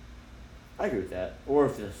 I agree with that. Or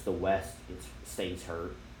if just the West stays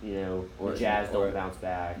hurt, Or- the Jazz or- don't bounce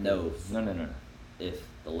back. No. If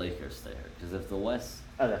the Lakers stay hurt, because if the West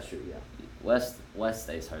Oh, that's true. Yeah. West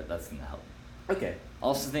stays hurt, that's gonna help. Okay. I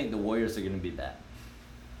also think the Warriors are gonna be bad,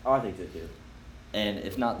 Oh, I think so too. and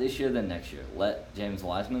if not this year, then next year. Let James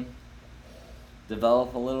Wiseman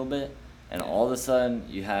develop a little bit, and all of a sudden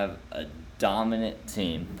you have a dominant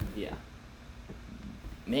team. Yeah.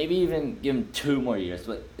 Maybe even give him 2 more years,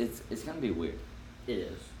 but it's gonna be weird It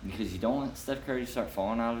is. because you don't want Steph Curry to start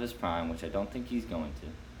falling out of his prime, which I don't think he's going to.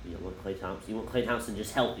 You want Klay Thompson. You want Klay Thompson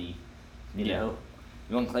just healthy. You Yeah. know.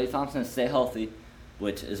 You want Klay Thompson to stay healthy,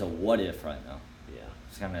 which is a what if right now.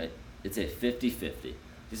 Yeah. It's a 50-50.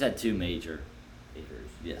 He's had 2 major. Injuries.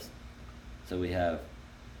 Yes. So we have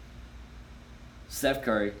Steph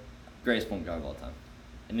Curry, greatest point guard of all time.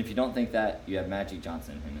 And if you don't think that, you have Magic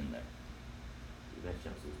Johnson and him in there. Magic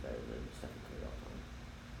Johnson's better than Stephen Curry all time.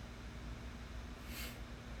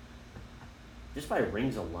 Just by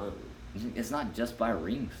rings alone. It's not just by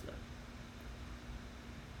rings, though.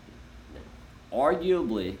 No.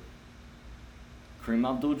 Arguably, Kareem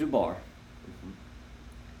Abdul-Jabbar Mm-hmm.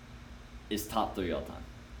 is top 3 all time.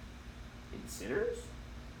 In centers?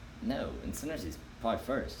 No, in centers he's probably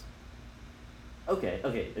first. Okay.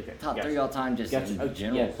 Top Gotcha. 3 all time, just Gotcha. in Oh,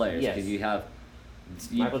 general yes, players, yes. because you have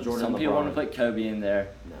Michael Jordan, Some people want to LeBron. put Kobe in there.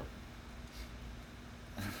 No.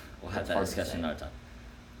 We'll have That's that hard to discussion say. another time.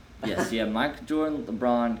 Yes, you have Michael Jordan,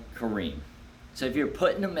 LeBron, Kareem. So if you're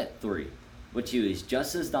putting them at 3, which he was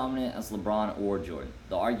just as dominant as LeBron or Jordan,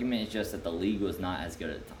 the argument is just that the league was not as good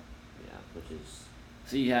at the time. Yeah, which is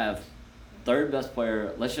So you have 3rd best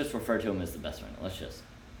player. Let's just refer to him as the best right now. Let's just.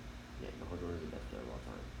 Michael Jordan's the best player of all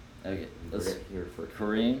time. Okay. Let's. Here for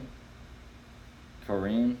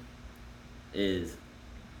Kareem is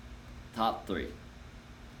top 3. I agree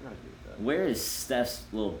with that. Where is Steph's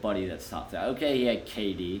little buddy that's top 3? Okay, he had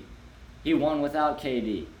KD. He won without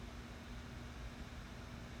KD.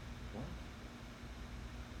 What?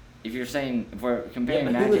 If you're saying, if we're comparing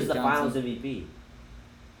Yeah, but Magic who was the Johnson. Finals MVP?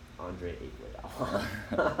 Andre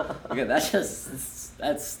Iguodala. Okay,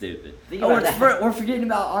 that's stupid. Think Oh, about that. we're forgetting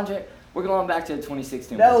about Andre. We're going back to the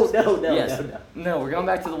 2016. No, Warriors. no, Yes. no. We're going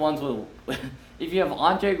back to the ones with. If you have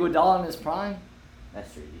Andre Iguodala in his prime,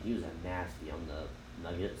 That's true. He was a nasty on the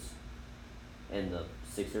Nuggets and the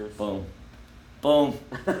Sixers. boom.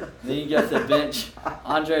 Then you get the bench.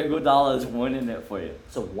 Andre Iguodala is winning it for you.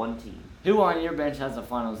 So one team. Who on your bench has the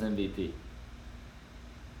Finals MVP?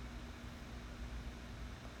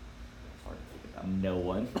 It's hard to think about. No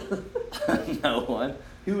one. No one.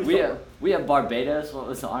 Who was We have Barbados. What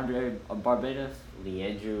was Andre Barbados?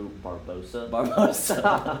 Leandro Barbosa.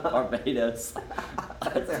 Barbosa. Barbados.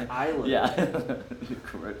 That's an island. Yeah.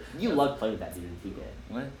 Correct. You love playing with that dude in 2K.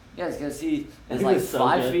 What? Yes, because he is He like was so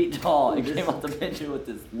 5 good. feet tall and He came was- off the bench with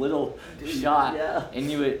this little shot. Yeah.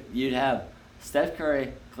 And you'd have Steph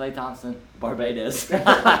Curry, Klay Thompson, Barbados,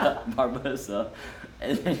 Barbosa,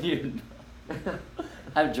 and then you'd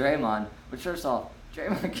have Draymond. Which first off,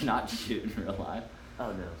 Draymond cannot shoot in real life.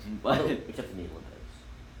 Oh no. But- Except in the Olympics.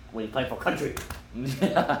 When he played for country.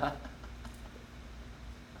 Yeah.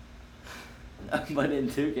 But in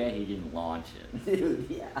 2K, he can launch it. Dude,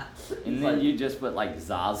 yeah. And He's then like- you just put like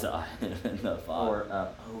Zaza in the 5. Or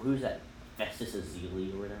who's that? Festus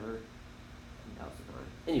Ezeli or whatever. That was the time.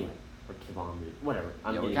 Anyway, or Kevon Moon, whatever.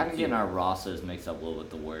 Yeah, we're kind of getting our rosters mixed up a little with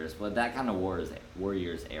the Warriors, but that kind of Warriors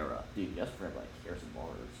era. Dude, you guys forgot like Harrison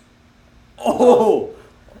Barnes. Oh,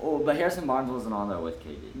 but Harrison Barnes wasn't on there with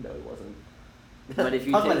KD. No, he wasn't. But if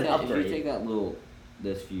you Talk take about an that, if you upgrade. take that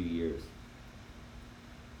this few years,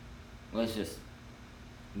 let's just.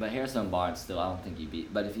 But Harrison Barnes still, I don't think he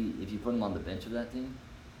beat. But if you put him on the bench of that team,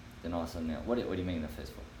 then all of a sudden, what do you make the face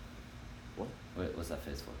for? What? What's that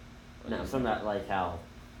face for? What No, do you from say? that like how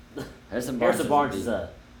Harrison Harrison Barnes is is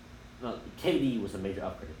well, KD was a major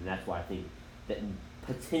upgrade, and that's why I think that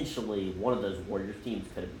potentially one of those Warriors teams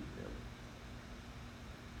could have beaten them.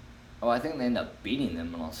 Oh, I think they end up beating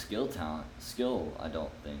them on skill, I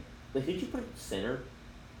don't think. But who'd you put at center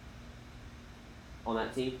on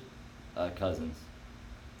that team? Cousins.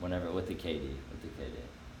 Whenever with the KD.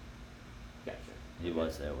 Gotcha. He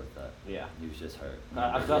was there with that. Yeah. He was just hurt.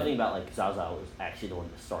 I was thinking about like Zaza was actually the one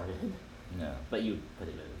that started, No. but you put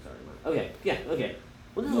him in the starting line. Okay. Yeah. Okay.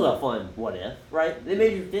 Well, this is a fun what if, right? They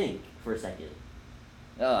made you think for a second.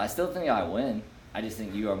 No, I still think I win. I just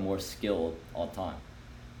think you are more skilled all the time.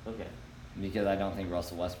 Okay. Because I don't think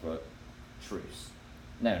Russell Westbrook. Truce.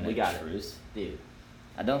 No, We got truce. Dude.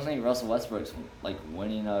 I don't think Russell Westbrook's like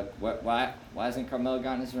winning a. Why hasn't Carmelo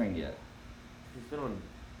gotten his ring yet? He's been on.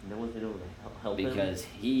 No one's been able to help him. Because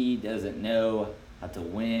he doesn't know how to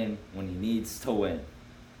win when he needs to win.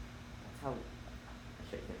 That's how.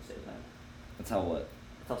 Actually, I can't say that. That's how what?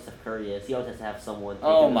 That's how Steph Curry is. He always has to have someone. Take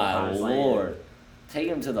Oh him to the my promised land. lord! Take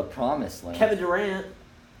him to the promised land. Kevin Durant.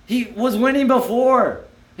 He was winning before.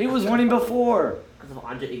 He was winning before. Because of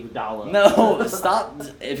Andre Iguodala. No, stop.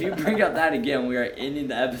 If you bring up that again, we are ending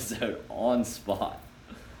the episode on spot.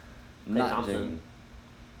 Klay Not Thompson. joking.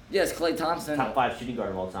 Yes, Klay Thompson. Top 5 shooting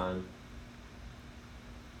guard of all time.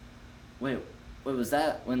 Wait, was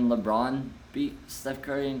that when LeBron beat Steph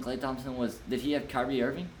Curry and Klay Thompson? Did he have Kyrie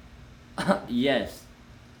Irving? Yes.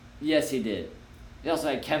 Yes, he did. He also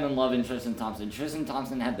had Kevin Love and Tristan Thompson. Tristan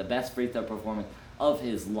Thompson had the best free throw performance of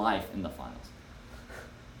his life in the finals.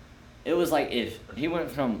 It was like if he went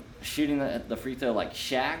from shooting the free throw like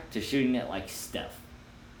Shaq to shooting it like Steph.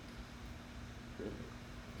 I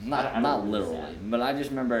don't Not remember literally, that. but I just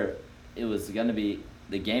remember it was gonna be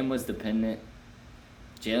the game was dependent.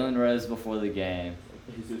 Jalen Rose before the game.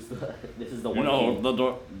 This is the one game.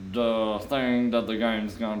 the thing that the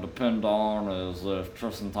game's gonna depend on is if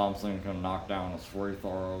Tristan Thompson can knock down his free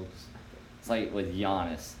throws. It's like with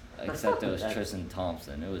Giannis, except it was Tristan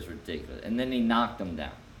Thompson. It was ridiculous, and then he knocked him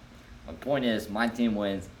down. My point is, my team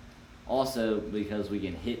wins, also because we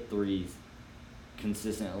can hit threes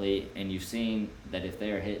consistently, and you've seen that if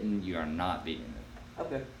they are hitting, you are not beating them.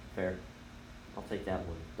 Okay, fair. I'll take that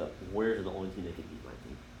one. The Warriors are the only team that can beat my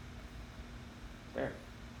team. Fair.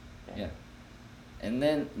 Okay. Yeah. And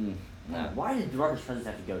then, no. Why did DeMarcus Cousins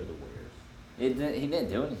have to go to the Warriors? He didn't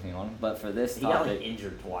do anything on him, but for this He got topic, like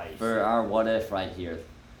injured twice. for our what if right here,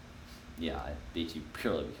 yeah, I beat you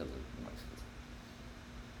purely because of Marcus Cousins.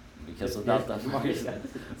 Because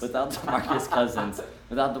without DeMarcus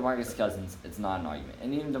Cousins, it's not an argument.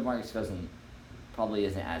 And even DeMarcus Cousins probably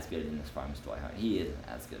isn't as good in this prime as Dwight Howard. He isn't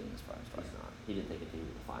as good in this prime as Dwight He's Howard. not. He didn't take a team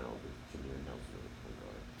to the finals with Jameer Nelson.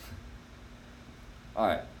 All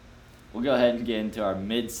right, we'll go ahead and get into our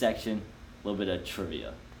midsection, a little bit of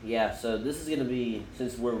trivia. Yeah, so this is going to be,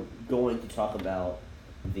 since we're going to talk about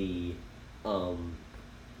the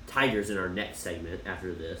Tigers in our next segment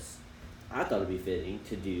after this, I thought it would be fitting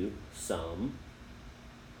to do some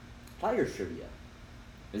Tigers trivia.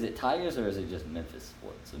 Is it Tigers or is it just Memphis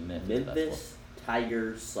sports? So Memphis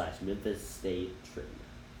Tigers / Memphis State trivia.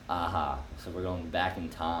 Aha. So we're going back in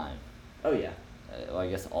time. Oh, yeah. Well, I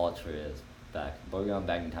guess all trivia is back. But we're going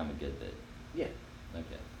back in time a good bit. Yeah.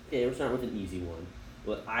 Okay. Yeah, we're starting with an easy one.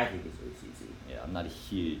 What I think is really easy. Yeah, I'm not a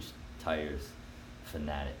huge Tigers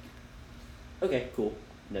fanatic. Okay, cool.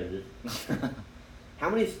 Noted. How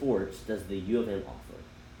many sports does the U of M offer?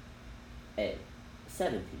 A.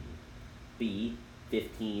 17. B.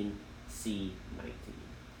 15. C. 19.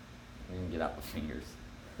 We can get out the fingers.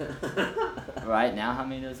 Right now, how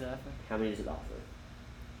many does it offer? How many does it offer?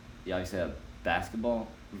 You obviously have basketball,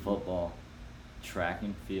 football, track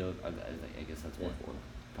and field. I guess that's one.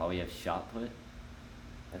 Probably have shot put.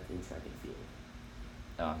 That's in track and field.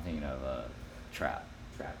 Oh, I'm thinking of trap.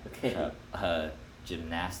 Trap. Okay. Trap.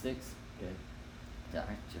 Gymnastics. Okay. Did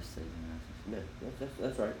I just say gymnastics? No,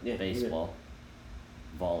 that's right. Yeah. Baseball.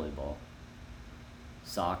 Volleyball.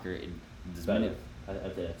 Soccer. Does But many I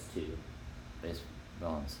think that's 2.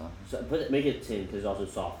 baseball and soccer. So make it 10 because there's also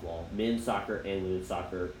softball, men's soccer and women's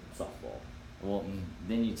soccer, softball. Well,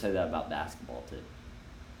 then you'd say that about basketball too.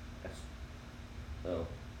 Yes. Oh,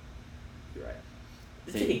 you're right.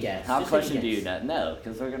 Just See, take a guess. How Just take a question do you guess. know? No,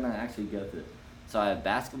 because we're gonna actually go through. So I have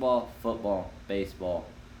basketball, football, baseball,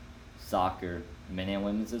 soccer, men and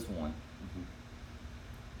women's is 1. Mhm.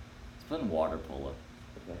 Let's put in water polo.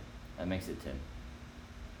 Okay. That makes it 10.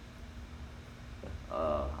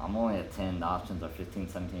 I'm only at 10. The options are 15,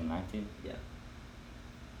 17, 19. Yeah.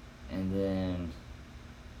 And then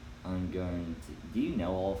I'm going to. Do you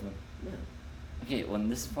know all of them? No. Okay, well,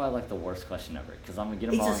 this is probably like the worst question ever because I'm gonna get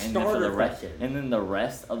them It's a wrong, and then for the starter rest, question. and then the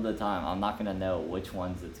rest of the time, I'm not gonna know which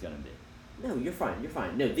ones it's gonna be. No, you're fine. You're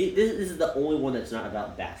fine. No, this is the only one that's not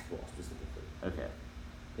about basketball specifically. Okay.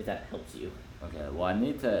 If that helps you. Okay. Well, I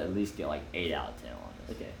need to at least get like 8 out of 10 on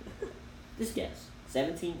this. Okay. Just guess.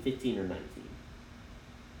 17, 15, or 19.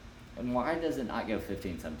 And why does it not go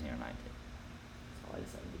 15, 17, or 19? That's all I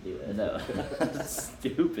decided to do it. No.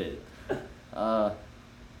 Stupid.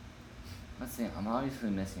 Let's see. I'm obviously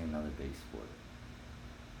missing another big sport.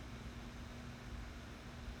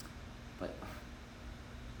 But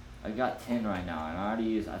I got 10 right now, and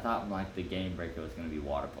I thought like the game breaker was gonna be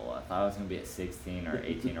water polo. I thought it was gonna be at 16 or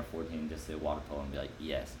 18 or 14, just say water polo and be like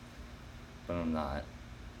yes, but I'm not.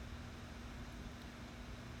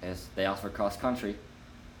 They asked for cross country.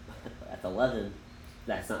 That's 11.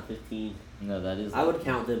 That's not 15. No, that is. I would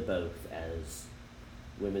count them both as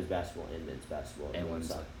women's basketball and men's basketball. And women's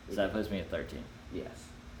soccer. So that puts me at 13. Yes.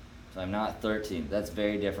 So I'm not 13. That's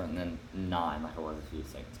very different than 9, like I was a few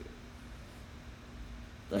seconds ago.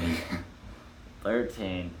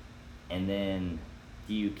 13, and then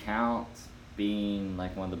do you count being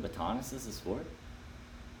like one of the batonists as a sport?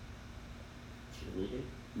 Cheerleading.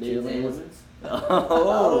 Men's and women's.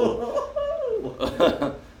 Oh.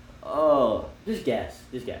 Oh. Just guess.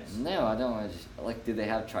 No, I don't. Like, do they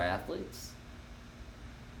have triathletes?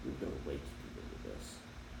 We're going way too deep into this.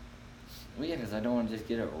 Well, yeah, because I don't want to just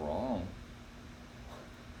get it wrong.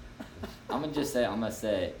 I'm gonna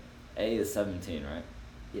say A is 17, right?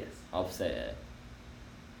 Yes. I'll say A.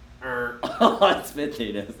 Oh, it's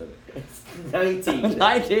 15, isn't it? It's 19.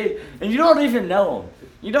 19, and you don't even know them.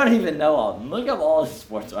 You don't even know all of them. Look up all the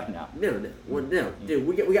sports right now. No. Well, no, dude.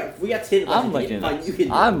 We got 10. I'm looking it up.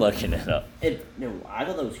 I'm looking it up. No, I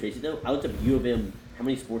thought that was crazy though. I looked up U of M. How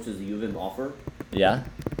many sports does the U of M offer? Yeah.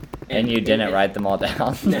 And you didn't write them all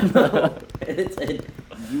down. No. And it said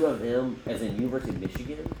U of M, as in University of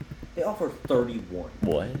Michigan. They offer 31.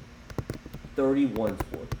 What? 31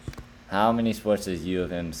 sports. How many sports does U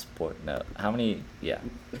of M sport? No. How many? Yeah.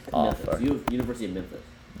 Offer. University of Memphis.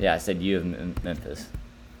 Yeah, I said U of Memphis.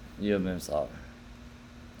 U of M soccer.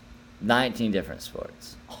 19 different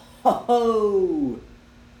sports. Oh.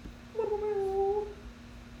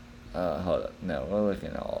 Hold up. No, we're looking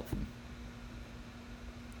at all of them.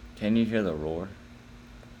 Can you hear the roar?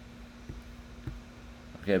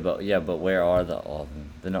 Okay, but where are all of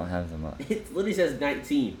them? They don't have them up. It literally says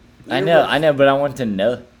 19. I know, but I want to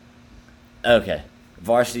know. Okay,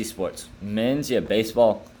 varsity sports. Men's,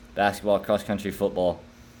 baseball, basketball, cross country, football.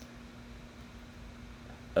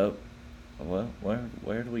 Oh, well,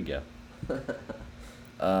 where do we go?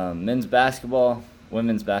 Men's basketball,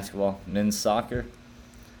 women's basketball, men's soccer.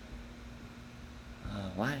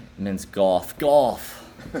 Why? Men's golf.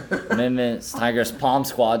 Memphis Tigers Palm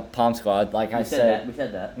Squad. Like I said. We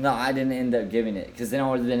said that. No, I didn't end up giving it because then I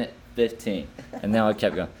would have been at 15, and then I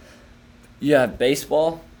kept going. You have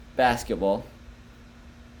baseball, basketball.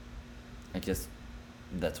 I guess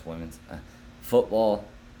that's women's. Football.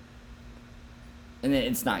 And then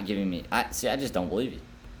it's not giving me. I just don't believe you.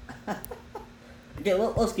 Okay,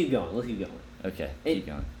 let's keep going. Okay, keep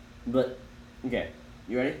going. But okay,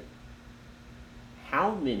 you ready?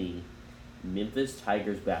 How many Memphis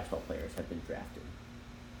Tigers basketball players have been drafted?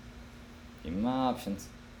 Give me my options.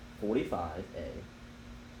 45 A,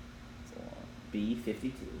 B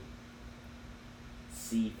 52,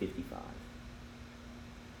 C 55.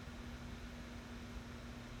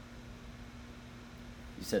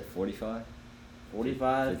 You said 45?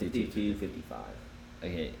 45, 52, 55.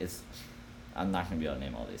 Okay, I'm not gonna be able to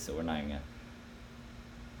name all these, so we're not even gonna.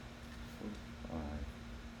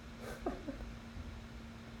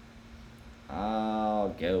 I'll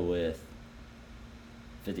go with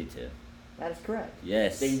 52. That is correct.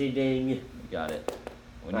 Yes. Ding, ding, ding. You got it.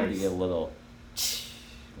 We need to get a little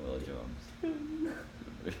drums.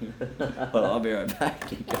 Well, I'll be right back.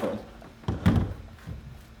 Keep going.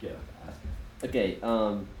 Okay,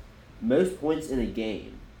 most points in a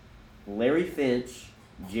game. Larry Finch,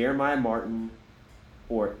 Jeremiah Martin,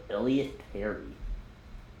 or Elliot Perry.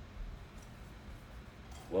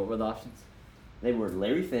 What were the options? They were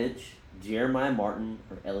Larry Finch, Jeremiah Martin,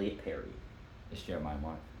 or Elliot Perry. It's Jeremiah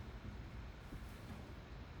Martin.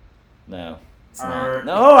 No. It's not.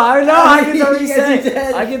 No, I know. I get the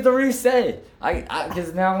reset. I get the reset.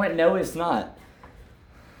 Because now I went, no, it's not.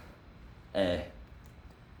 Dang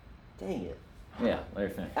it. Yeah, Larry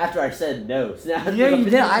Finch. After I said no. So now Yeah, you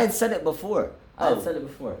did. I had said it before.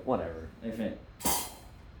 Whatever. Larry Finch.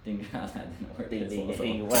 Ding, that didn't work. Ding, ding,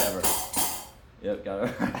 ding, whatever. Yep, got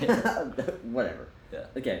it right. Whatever. Yeah.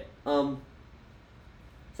 Okay. So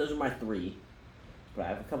those are my 3, but I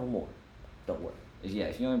have a couple more. Don't worry. Yeah,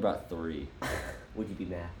 if you only brought 3. Would you be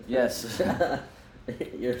mad? Yes.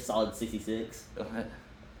 You're a solid 66.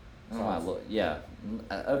 Yeah.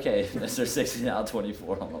 Okay, Mr. 16 out of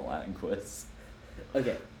 24 on the Latin quiz.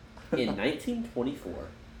 Okay. In 1924,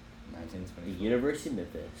 the University of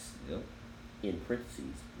Memphis, in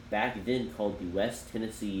parentheses, back then called the West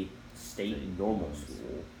Tennessee State Normal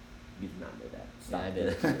School. You did not know that. Stop. Yeah, I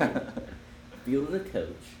did. Fielded a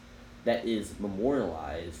coach that is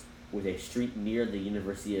memorialized with a street near the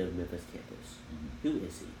University of Memphis campus. Mm-hmm. Who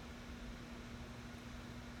is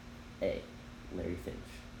he? A. Larry Finch.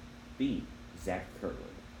 B. Zach Kirtland.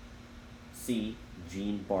 C.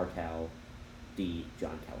 Gene Bartow. D.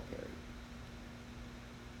 John Calipari.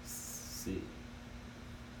 C.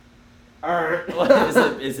 What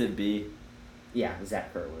Is it B? Yeah,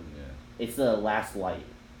 Zach Kirtland. Yeah. It's the last light.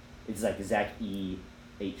 It's like Zach E.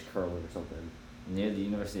 H. Kirtland or something. Near the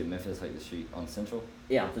University of Memphis, like the street on Central?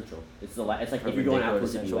 Yeah, on Central. It's the it's like if you're going out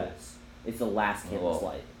towards the Central? US. It's the last campus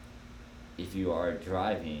light. If you are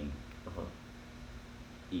driving Uh-huh.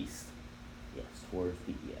 east. Yes, towards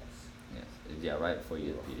PBS. Yes. Yeah, right before you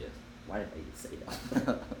get to PBS. Why did I even say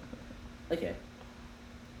that? Okay.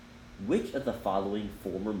 Which of the following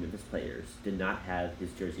former Memphis players did not have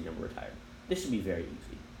his jersey number retired? This should be very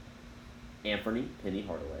easy. Anthony Penny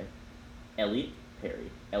Hardaway, Elliot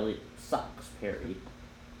Sox Perry,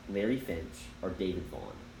 Larry Finch, or David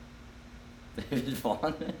Vaughn. David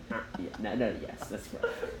Vaughn? Yeah, no, yes, that's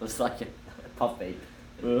correct. Looks like it. Puff fake.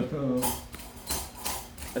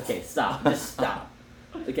 Okay, stop. Just stop.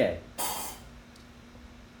 Okay.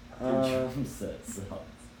 Drum set sucks.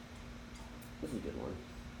 This is a good one.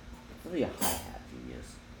 It's really a hi-hat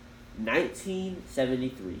genius.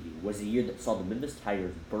 1973 was the year that saw the Memphis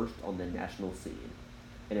Tigers burst on the national scene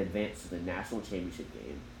and advance to the national championship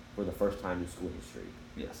game for the first time in school history.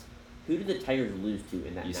 Yes. Who did the Tigers lose to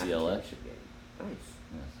in that national UCLA? championship game? Nice.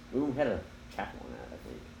 Yes. We had a chapel on that, I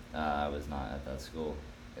think. I was not at that school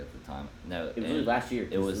at the time. No. It was really last year.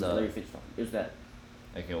 It was Larry Finch talking. It was that.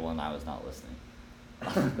 Okay, well, I was not listening.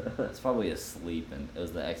 It's probably asleep, and it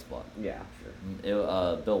was the X Block. Yeah, sure.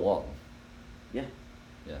 Bill Walton. Yeah.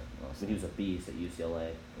 Yeah. Well, When he was a beast at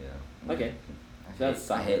UCLA. yeah. Okay. I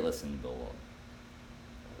hate listening to Bill Walton.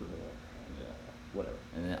 Yeah. Whatever.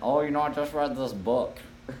 And then, oh, you know, I just read this book.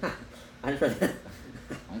 I just read that.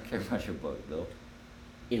 I don't care about your book, Bill.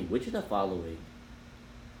 In which of the following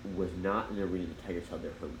was not an arena the Tigers held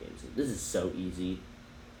their home games in? This is so easy.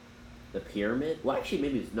 The Pyramid? Well, actually,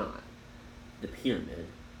 maybe it's not. The Pyramid,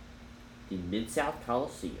 the Mid-South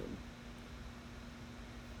Coliseum,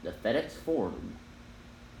 the FedEx Forum,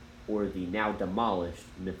 or the now demolished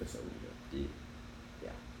Memphis Arena. D.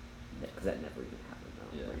 Yeah, because that never even happened,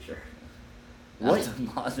 though, Yeah. I'm pretty sure. What?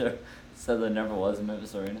 Mother said there never was a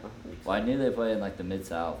Memphis Arena? Well, I knew they played in, like, the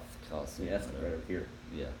Mid-South Coliseum. Yeah, that's right over here.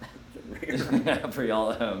 Yeah. Right over here. Yeah, for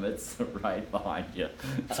y'all at home, it's right behind you.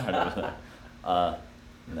 Sorry about that. That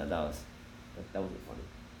was... That wasn't funny.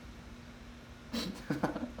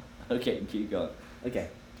 Okay, keep going. Okay.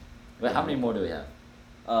 Wait, how many more do we have?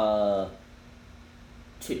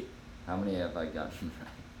 2. How many have I gotten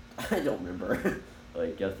right? I don't remember.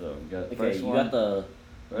 Like, guess them. Okay, First you one. got the.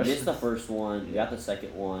 You First- missed the first one. You got the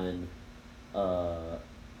second one.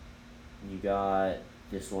 You got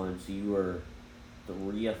this one. So you were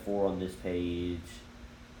 3 or 4 on this page.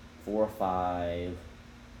 4 or 5.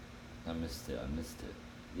 I missed it.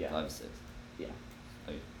 Yeah. 5 or 6. Yeah.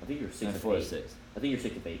 Okay. I think you're 6 No, of 4 or 8. 6. I think you're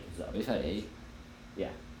 6 of 8. Cause We've had 8, Yeah.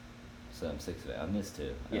 so I'm 6 of 8. I missed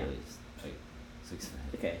 2 Yeah. at least. Like, 6 of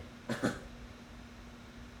 8. Okay.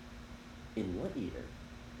 In what year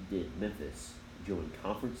did Memphis join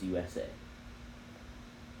Conference USA?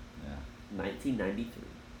 Yeah. 1993,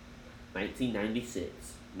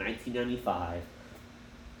 1996, 1995,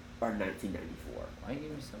 or 1994? Why you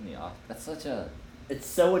give me so many off? That's such a... It's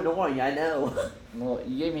so annoying, I know. Well,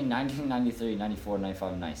 you gave me 1993, 94,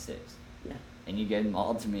 95, and 96. Yeah. And you gave them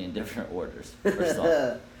all to me in different orders. First off.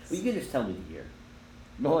 Well, you can just tell me the year.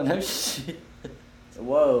 No, no shit.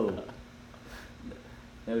 Whoa.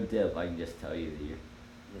 No dip, I can just tell you the year.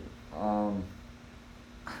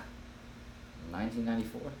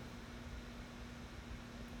 1994?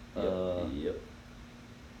 Yep.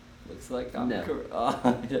 Looks like I'm No. correct.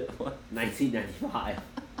 1995.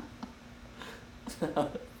 I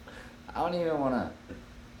don't even wanna.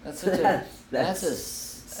 That's such a. That's a.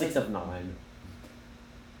 6 of 9.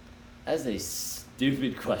 That's a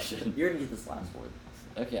stupid question. You're gonna get this last one.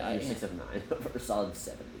 Okay, You're 6 of 9 for a solid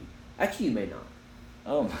 70. Actually, you may not.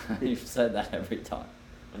 Oh my! You've said that every time.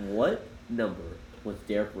 What number was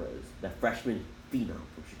Derrick Rose, the freshman phenom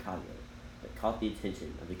from Chicago, that caught the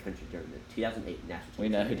attention of the country during the 2008 national championship? We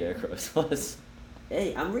know who Derrick Rose was.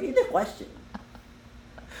 Hey, I'm reading the question.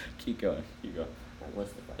 Keep going. That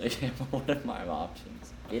was the question. Okay, what are my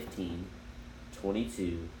options? 15,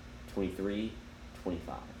 22, 23,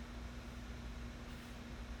 25.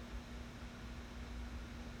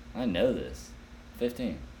 I know this.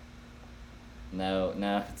 15. No,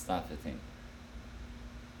 it's not 15.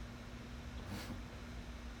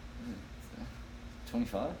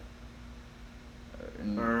 25?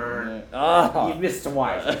 Oh! You missed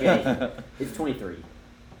twice, okay? It's 23.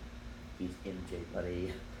 He's MJ,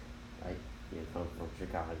 buddy. Right? You know, come from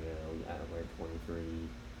Chicago. You gotta wear 23.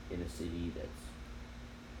 in a city that's.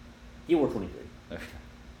 He wore 23 Okay.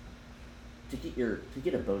 to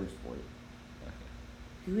get a bonus point. Okay.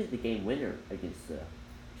 Who hit the game winner against the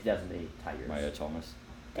 2008 Tigers? Mario Chalmers.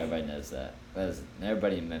 Everybody knows that.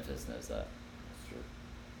 Everybody in Memphis knows that. That's true.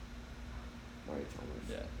 Mario Chalmers.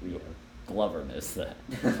 Yeah. We Glover knows that.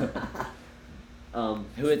 um,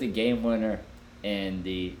 Who hit the game winner in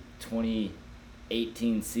the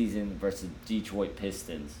 2018 season versus Detroit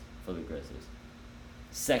Pistons for the Grizzlies?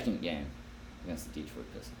 Second game against the Detroit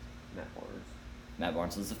Pistons. Matt Barnes. Matt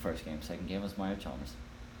Barnes was the first game. Second game was Mario Chalmers.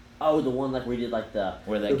 Oh, the one like where he did like the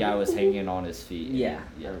where that guy was hanging on his feet. Yeah,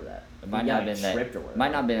 I remember that. It might not have been that.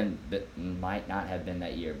 Might Might not have been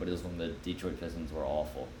that year, but it was when the Detroit Pistons were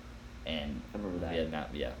awful, and I remember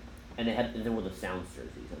that. And they wore the Sounds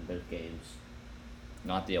jerseys on both games.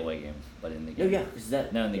 not the away games, but in the Oh game. yeah, is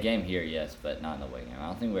that? No, in the game here, yes, but not in the away game. I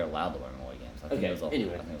don't think we were allowed to wear away games. I think it was all,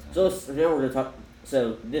 Anyway, I think it so was now we're gonna talk.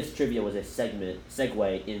 So this trivia was a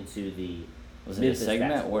segue into the. was it a Memphis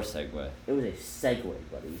segment basketball. or segue? It was a segue,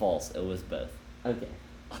 buddy. False. It was both. Okay.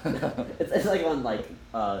 it's like on like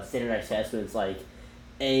standardized tests when it's like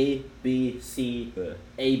A, B, C,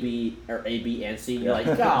 A, B, or A, B, and C. You're like,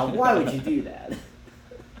 God, why would you do that?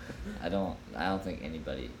 I don't think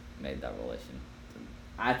anybody made that relation.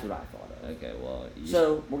 That's what I thought of. Okay, well.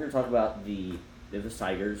 So we're gonna talk about the Memphis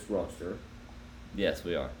Tigers roster. Yes,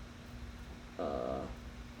 we are.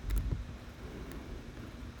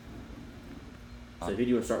 So who do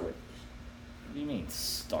you want to start with? What do you mean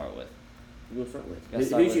start with? Who do you want to start with? Gotta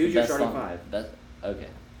start Who's with your best starting on- five? Okay.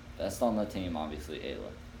 Best on the team, obviously,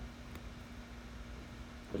 Ayla.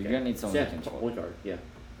 Okay. You're gonna need someone to Seth, control. point guard. Yeah,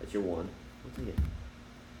 that's your one. I'll take it.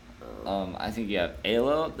 I think you have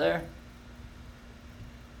Ayla up there.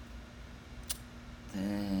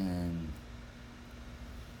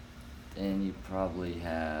 Then you probably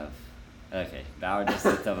have. Okay, Bauer just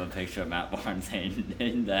looked up a picture of Matt Barnes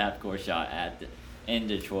in the half-court shot in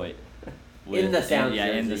Detroit. In the sound yeah,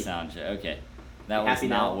 in the jersey. sound jersey. Okay, that was Happy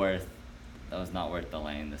not now? worth. That was not worth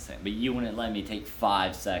delaying the same. But you wouldn't let me take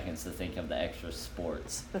 5 seconds to think of the extra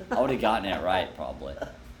sports. I would have gotten it right probably.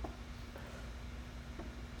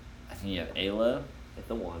 I think you have Alo. At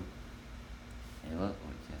the one. Alo.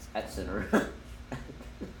 At center.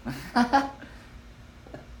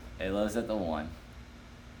 Alo's at the 1.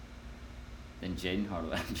 Then Jaden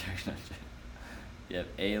Hardaway. I'm joking. You have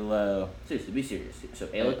Alo. Seriously, be serious. So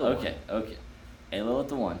Alo at the one. Okay. Alo at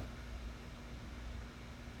the 1.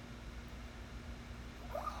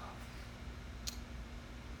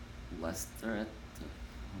 Lester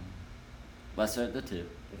at the 2.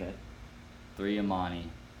 Okay. 3 Amani.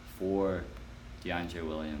 4 DeAndre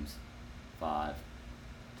Williams. 5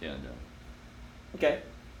 Jalen Jones. Okay.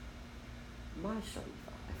 My starting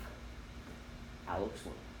five. Alex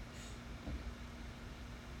Lennox.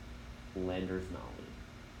 Landers Nolly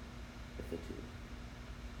at the 2.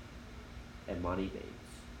 Emoni Bates.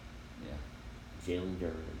 Yeah. Jalen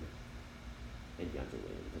Duran. And DeAndre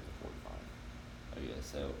Williams at the 4 and 5. Okay,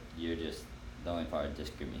 so you're just the only part of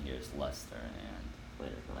disagreement here is Lester and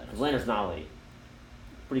Landers Nolly. Because Landers Nolly,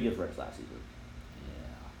 pretty good for us last season.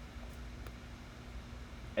 yeah.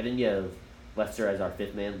 And then you have Lester as our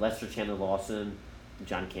 5th man. Lester, Chandler Lawson,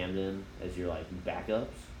 John Camden as your like backups.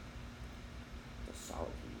 It's a solid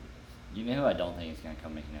team. You know who I don't think is gonna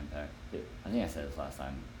come make an impact? Who? I think I said this last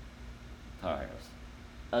time. Tyler Harris.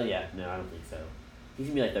 Oh yeah, no, I don't think so. He's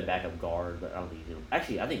gonna be like their backup guard, but I don't think he's gonna.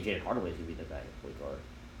 Actually, I think Jaden Hardaway's gonna be their backup point guard.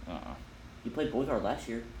 He played point guard last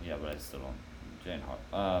year. Yeah, but I still don't. Jalen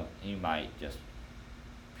Hart. He might just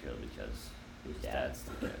purely because His his dad. dad's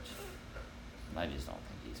the coach. I just don't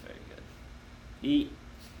think he's very good.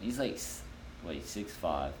 He's like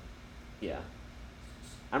 6'5". Yeah.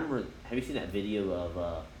 I remember. Have you seen that video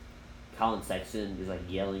of Colin Sexton just like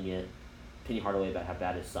yelling at Penny Hardaway about how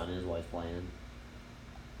bad his son is while he's playing?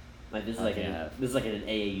 Like this is like Yeah. this is like in an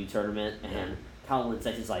AAU tournament, and Colin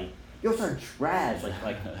Sexton's like, "Your son trash!"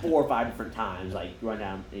 like 4 or 5 different times, like run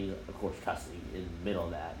down, and he's of course cussing in the middle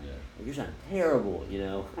of that. Yeah. Like, your son terrible, you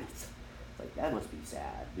know. It's like that must be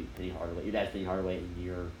sad. Be Penny Hardaway. Your dad's Penny Hardaway, and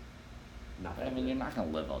you're not. I That mean, good. you're not gonna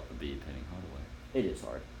live up to be Penny Hardaway. It is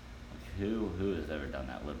hard. Like, who has ever done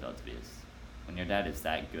that? Lived up to be when your dad is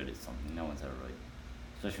that good at something, no one's ever really,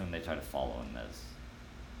 especially when they try to follow him as.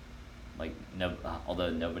 Like although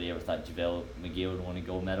nobody ever thought JaVale McGee would win a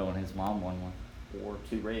gold medal and his mom won one. Or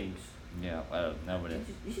 2 rings. Yeah, nobody.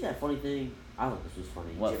 You see that funny thing? I thought this was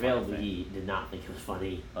funny. What JaVale funny McGee did not think it was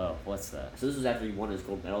funny. Oh, what's that? So this was after he won his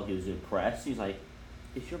gold medal. He was impressed. He's like,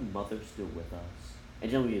 "Is your mother still with us?"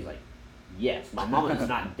 And JaVale McGee was like, "Yes, my mom is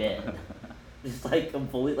not dead." Just like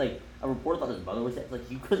completely like a reporter thought his mother was dead.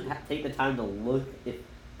 Like you couldn't take the time to look if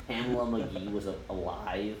Pamela McGee was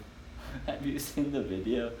alive. Have you seen the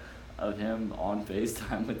video of him on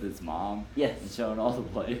FaceTime with his mom? Yes. And showing all the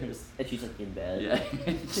players? And she's like in bed.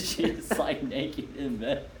 Yeah, she's like naked in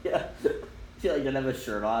bed. Yeah. She like doesn't have a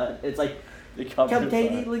shirt on. It's like, The cover come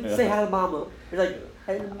Katie, photo. like, Yeah. say hi to mama. It's like,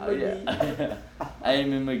 hey Oh, McGee. yeah.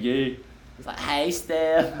 Amy McGee. It's like, hey,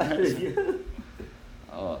 Steph.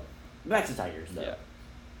 Oh, Back to Tigers though. yeah.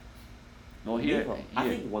 Well, here, I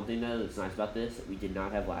think one thing though that's nice about this that we did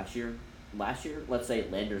not have last year. Last year, let's say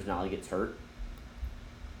Landers Nolly gets hurt.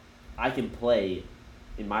 I can play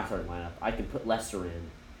in my starting lineup. I can put Lester in,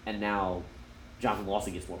 and now Jonathan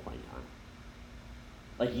Lawson gets more playing time.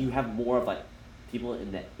 Like you have more of like people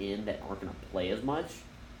in the end that aren't gonna play as much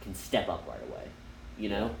can step up right away. You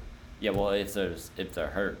know. yeah, well, if they're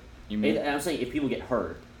hurt, you mean? And I'm saying if people get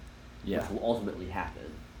hurt, Yeah, which will ultimately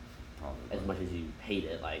happen, probably. as much as you hate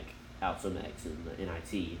it, like Alsomex and the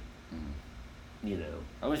NIT. Mhm. You know,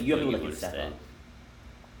 I wish you have people Boogie that can would've step stayed. up.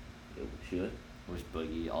 It should. I wish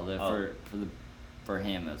Boogie, although Oh. for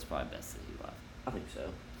him, it's probably best that he left. I think so.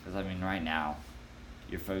 Because I mean, right now,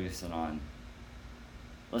 you're focusing on.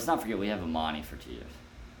 Let's not forget we have Amani for 2 years.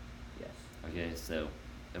 Yes. Okay, so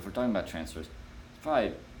if we're talking about transfers, it's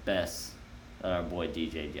probably best that our boy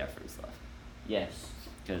DJ Jeffries left Yes.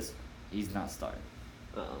 because he's not starting.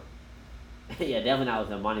 Yeah, definitely not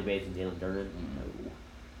with Monty Bates and Jalen Durden. Mm. No.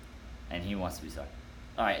 And he wants to be starting.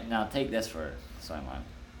 All right, now take this for sideline.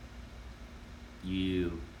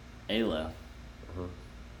 Ayla, Uh-huh.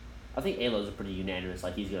 I think Alo's a pretty unanimous.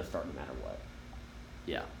 Like he's gonna start no matter what.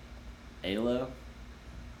 yeah. Ayla,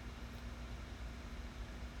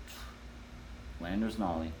 Landers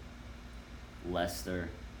Nolly, Lester,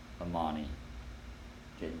 Amani.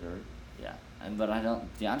 Jalen Durden. Yeah, but I don't.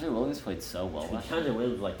 DeAndre Williams played so well last year. DeAndre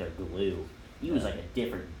Williams was like their glue. He was Yeah. like a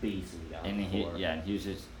different beast than he got And before. and he was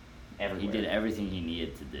just Everywhere. he did everything he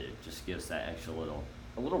needed to do. Just gives that extra little.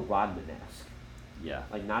 A little Rodman-esque. Yeah.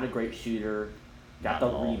 Like not a great shooter. Not Got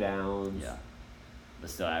at the all. rebounds. Yeah. But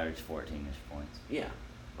still averaged 14-ish points. Yeah.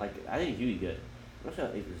 Like I think he'd be good. Also,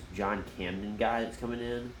 I think this John Camden guy that's coming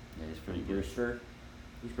in. Yeah, he's pretty From good. Brewster.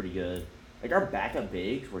 He's pretty good. Like our backup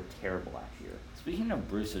bigs were terrible last year. Speaking of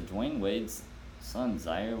Brewster, Dwayne Wade's son,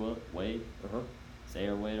 Zaire Wade, Uh-huh.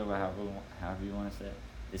 Zaire Wade, or however you want to say it,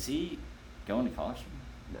 is he going to college?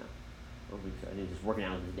 No. I don't think so. I think he's just working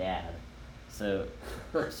out with his dad. So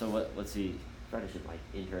what's he? Probably should like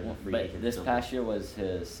enter as a Well, free but agent. this somewhere. past year was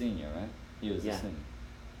his senior, right? He was Yeah. a senior.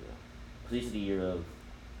 Yeah. So he's the year of.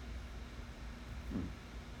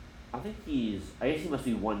 I think I guess he must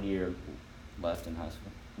be 1 year. Left in high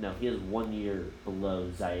school. No, he has 1 year below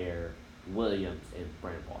Zaire Williams and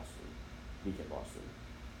Brandon Boston, BJ Boston,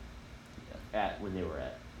 Yeah. when they were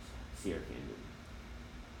at Sierra Canyon.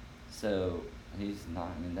 So he's not.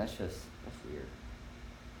 I mean, that's just. That's weird.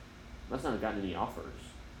 Must not have gotten any offers.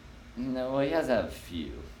 No, well, he has a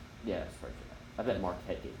few. Yeah, that's probably true. I bet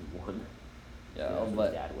Marquette gave him one. Yeah, That's where but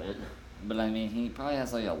his dad went. but I mean, he probably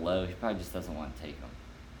has like a low. He probably just doesn't want to take them.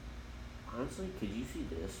 Honestly, could you see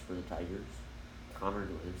this for the Tigers? Connor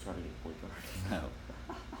Glenn starting at point guard.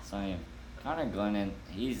 No. So I mean, Connor Glennon,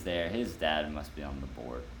 he's there. His dad must be on the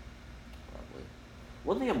board. Probably.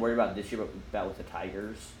 One thing I'm worried about this year about with the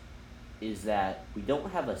Tigers is that we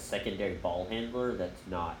don't have a secondary ball handler that's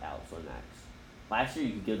not Alex Lomax. Last year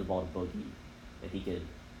you could give the ball to Boogie, and he could,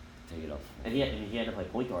 Take it off. and he had to play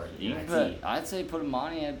point guard. In You the can NIT. put, I'd say put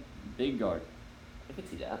Amani at big guard. I could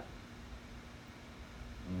see that.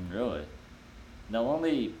 Really. The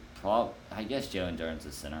only I guess Jalen Duren's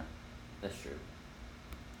a center. That's true.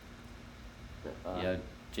 Yeah,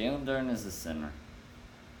 Jalen Duren is the center.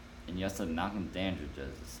 And you also have Malcolm Dandridge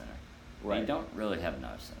as the center. Right. You don't really have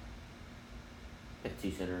another center. Have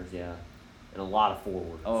two centers, yeah, and a lot of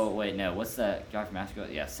forwards. Oh, wait, no. What's that guy from Mexico?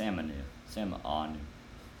 Yeah, Sam Anu.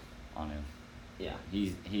 yeah,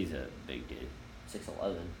 He's a big dude. 6'11".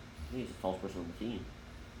 I think he's the tallest person on the team.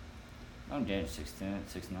 Malcolm Dandridge 6'10",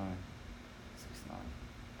 6'9". 6'9".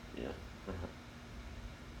 Yeah.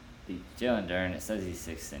 Jalen Duren, it says he's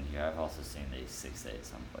 6'10" here. I've also seen that he's 6'8"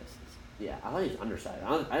 some places. Yeah, I thought he was undersized.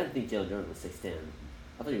 I didn't think Jalen Durden was 6'10".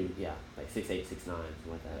 I thought he was, like 6'8", 6'9", something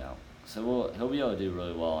like that. Yeah. So he'll be able to do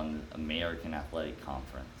really well in the American Athletic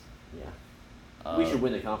Conference. Yeah. We should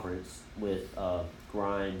win the conference with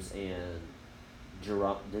Grimes and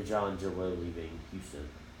DeJohn Jarreau leaving Houston.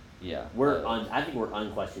 Yeah. I think we're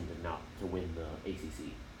unquestioned to win the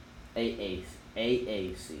ACC.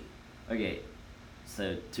 AAC. Okay,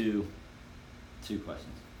 so two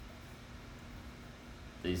questions.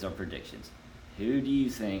 These are predictions. Who do you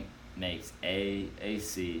think makes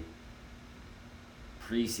AAC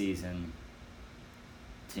preseason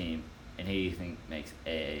team And who do you think makes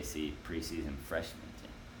AAC preseason freshman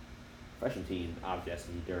team? Freshman team, obviously, has to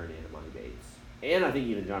be Duran and Amani Bates. And I think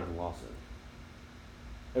even Jonathan Lawson.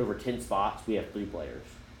 Over 10 spots, we have 3 players.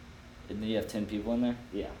 Didn't you have 10 people in there?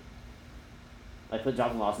 Yeah. I put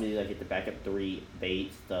Jonathan Lawson, maybe like at the backup 3,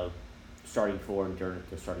 Bates, the starting 4, and Duran at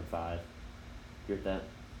the starting 5. You heard that?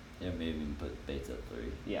 Yeah, maybe even put Bates at 3.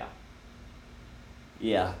 Yeah.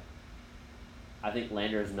 Yeah. I think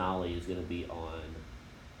Landers Nolly is going to be on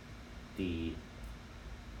the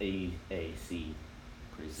AAC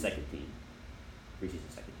second team. Preseason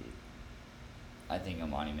second team. I think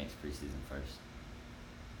Amani makes preseason first.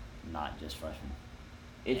 Not just freshman.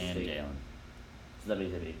 Interesting. And Jalen. So that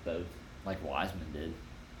means they make both. Like Wiseman did.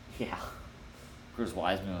 Yeah. Of course,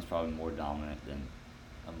 Wiseman was probably more dominant than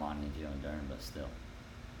Amani and Jalen Duran, but still.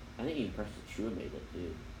 I think even Preston Chua made it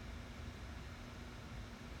too.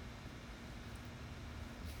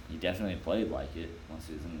 He definitely played like it once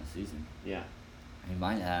he was in the season. Yeah. He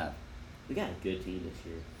might have. We got a good team this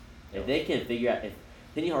year. If they can figure out, if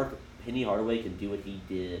Penny Hardaway can do what he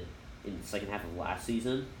did in the second half of last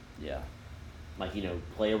season, Yeah. like,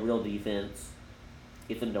 play a real defense,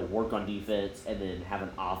 get them to work on defense, and then have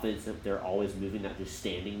an offense that they're always moving, not just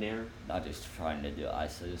standing there. Not just trying to do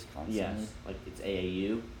ISOs constantly. Yes, like it's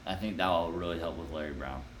AAU. I think that will really help with Larry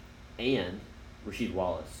Brown. And Rasheed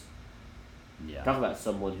Wallace. Yeah. Talk about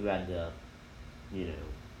someone who had to,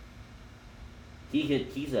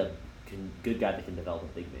 he's a good guy that can develop a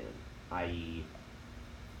big man, i.e.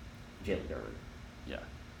 Jalen Duran. Yeah.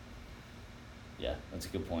 Yeah, that's a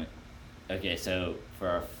good point. Okay, so for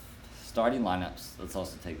our starting lineups, let's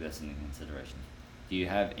also take this into consideration. Do you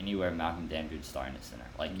have anywhere Malcolm Dandridge starting at center?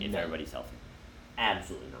 Like, if No. everybody's healthy?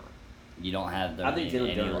 Absolutely not. You don't have there I think being Jalen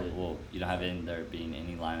any, Duran- well, you don't have in there being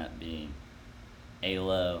any lineup being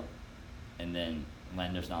Alo, and then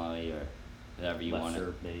Landers Nolly or whoever you want Lester,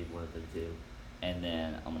 to, maybe one of them too. and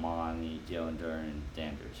then Amani, Jalen Duran, and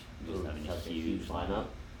Dandridge. You just Ooh, having a such huge lineup.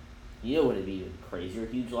 You know what would be even crazier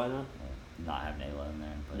huge lineup? Not having Alo in there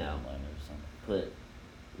and putting No. in Landers or something. Put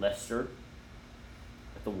Lester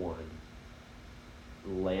at the 1.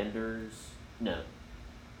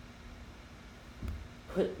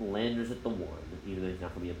 Put Landers at the 1, even though he's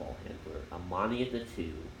not going to be a ball handler. Amani at the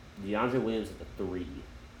 2. DeAndre Williams at the 3.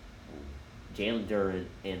 Jalen Duran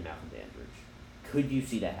and Malcolm Dandridge. Could you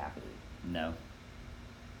see that happening? No.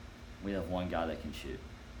 We have one guy that can shoot.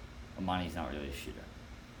 Amani's not really a shooter.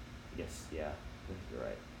 Yes, yeah. I think you're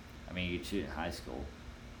right. I mean, you could shoot in high school,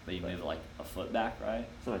 but you move it like a foot back, right?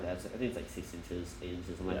 Something like that. I think it's like 6 inches, 8 inches,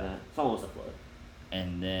 something like Yeah. that. It's almost a foot.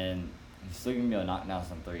 And then he's still going to be able to knock down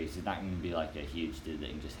some threes. He's not going to be like a huge dude that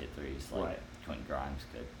can just hit threes like Right. Quentin Grimes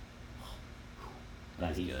could.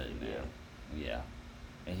 That He's he's- good, man. yeah. Yeah.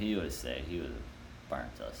 And he would have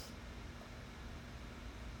burnt us.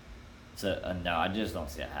 So, no, I just don't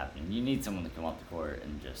see it happening. You need someone to come off the court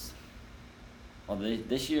and just... Well,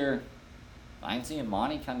 this year, I ain't seeing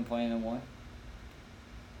Monty kind of playing in one.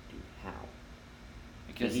 Dude, how?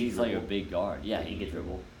 Because Can he he's like a dribble? big guard. Yeah, he he can can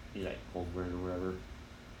dribble. He's like Holmgren or whatever.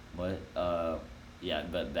 But, yeah,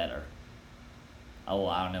 but better. Oh, well,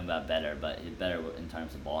 I don't know about better, but he's better in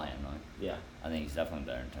terms of ball handling. Yeah. I think he's definitely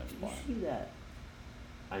better in terms Did of ball you handling. see that?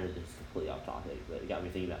 I know this is completely off topic, but it got me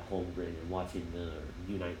thinking about Holmgren and watching the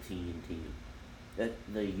U19 team. That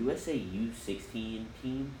the USA U16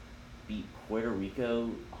 team beat Puerto Rico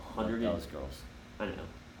 100. Those girls. I know.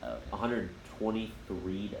 Oh, okay.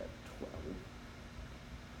 123 to 12.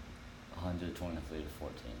 123 to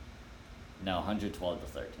 14. No, 112 to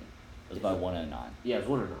 13. It was by 109. Yeah, it was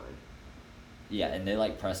 109. Yeah, and they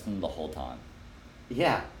like pressed them the whole time.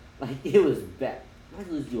 Yeah, like it was bad.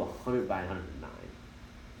 Imagine lose you 100 by 109.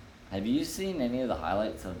 Have you seen any of the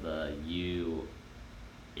highlights of the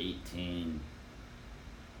U18,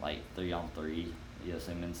 like 3-on-3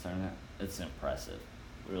 USA men's tournament? It's impressive.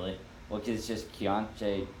 Really? Well, 'cause it's just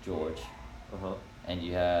Keontae George, Uh huh. and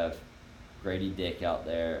you have Grady Dick out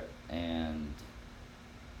there, and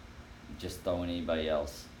just throwing anybody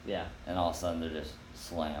else, Yeah. and all of a sudden they're just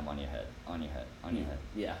slam on your head, on your head, on your head.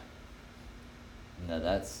 Yeah. No,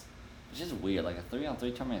 it's just weird. Like a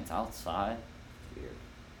 3-on-3 tournament's outside. It's weird.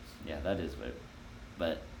 Yeah, that is weird.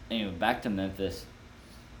 But anyway, back to Memphis.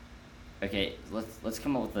 Okay, let's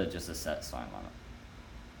come up with just a set starting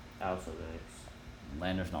lineup. Also nice.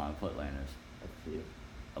 Landers, not put Landers. That's cute.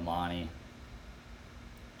 Amani,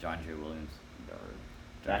 John J. Williams. Darn.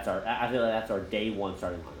 That's our. I feel like that's our day one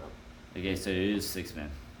starting lineup. Okay, so it is 6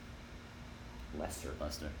 men. Lester.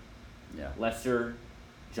 Lester. Yeah. Lester,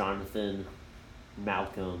 Jonathan,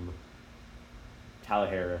 Malcolm, Tyler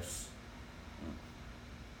Harris,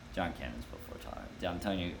 John Cannon's before Tyler. I'm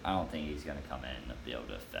telling you, I don't think he's gonna come in and be able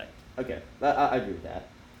to affect. Okay, I agree with that.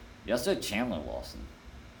 You also had Chandler Lawson.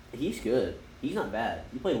 He's good. He's not bad.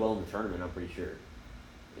 He played well in the tournament, I'm pretty sure.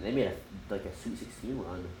 And they made a Sweet 16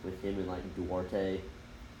 run with him and Duarte.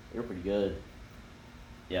 They were pretty good.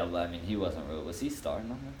 Yeah, but I mean, he wasn't really. Was he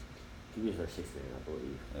starting on that? He was their sixth man, I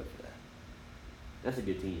believe. Okay. That's a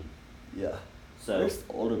good team. Yeah. So where's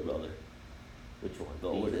the older brother? Which one? The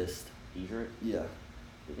oldest. Deidre? Yeah.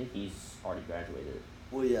 I think he's already graduated.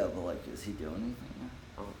 Well, yeah, but is he doing anything now?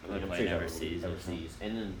 I mean, I'm sure he's overseas.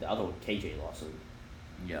 And then the other one, KJ Lawson.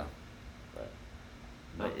 Yeah.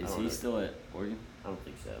 But is he still at Oregon? I don't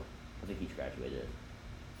think so. I think he's graduated.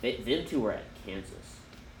 Them two were at Kansas.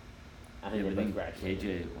 I think they both graduated.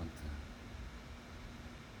 KJ went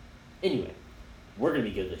to... Anyway, we're going to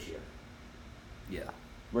be good this year. Yeah.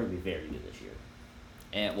 We're going to be very good this year.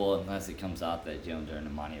 And, unless it comes out that Jalen Durden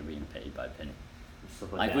and Monty are being paid by Penny.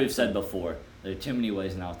 Like we've said before, there are too many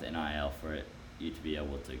ways now with the NIL for you to be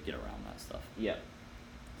able to get around that stuff. Yeah.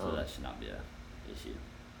 So that should not be an issue.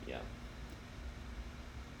 Yeah.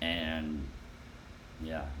 And,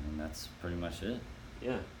 yeah, I mean, that's pretty much it.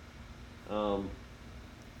 Yeah.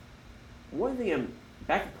 One thing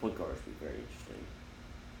back at point guards would be very interesting.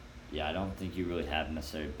 Yeah, I don't think you really have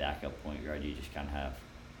necessarily backup point guard. You just kind of have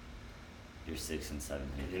your 6 and 7.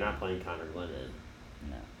 You're not playing Connor Glennon.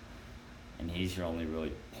 No. And he's your only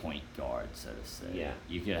really point guard, so to say. Yeah.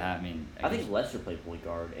 You could have, I think Lester played point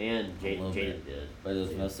guard, and Jaden did. But it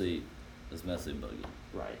was mostly Boogie.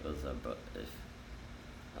 Right. It was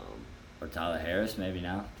or Tyler Harris, maybe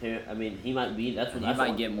now. I mean, he might be. He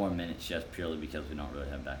might get more minutes just purely because we don't really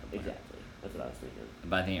have backup players. Exactly. That's what I was thinking.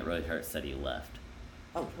 But I think it really hurts that he left.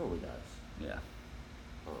 Oh, it totally does. Yeah.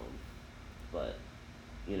 But,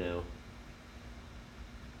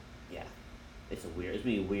 yeah, it's gonna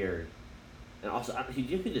be weird. And also, do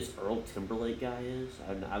you know who this Earl Timberlake guy is?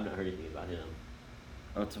 I've not heard anything about him.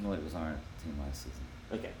 Earl Timberlake was on our team last season.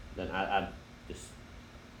 Okay, then I just.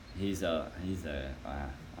 He's all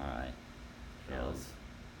right. I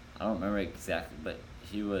don't remember exactly, but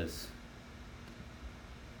he was.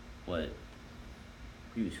 What?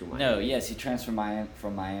 He was from Miami. No, yes, he transferred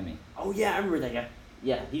from Miami. Oh yeah, I remember that guy.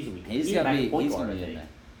 Yeah, he's gonna be. He's gonna be in there.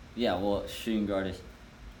 Yeah, well, shooting guard is.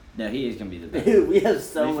 No, he is gonna be the best. Dude, we have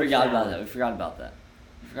so much. We forgot about that. We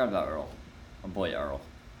forgot about Earl. Our boy Earl.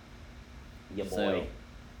 Yeah, boy. So,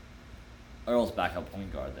 Earl's backup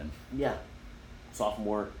point guard then. Yeah.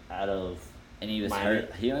 Sophomore out of. And he was Miami.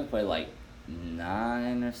 hurt. He only played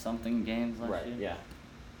 9 or something games last year. Right.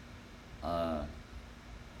 Yeah.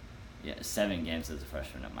 Yeah, 7 games as a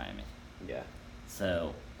freshman at Miami. Yeah.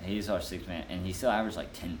 So he's our 6th man, and he still averaged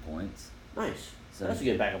 10 points. Nice. So that's a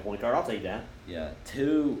good backup point guard. I'll take that. Yeah,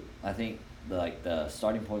 2. I think the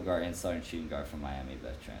starting point guard and starting shooting guard from Miami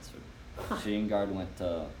both transferred. Shooting guard went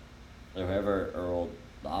to whoever Earl.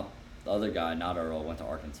 The other guy, not Earl, went to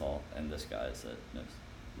Arkansas, and this guy is at Memphis.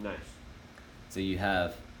 Nice. So you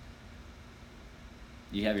have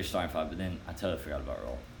your starting 5, but then I totally forgot about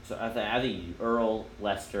Earl. So I think Earl,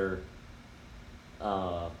 Lester,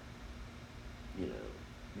 Jonathan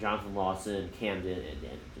Lawson, Camden, and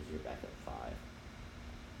Dandridge is your backup 5.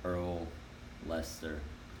 Earl, Lester,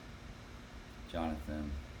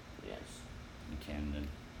 Jonathan, Yes. and Camden.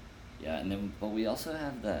 Yeah, and then but we also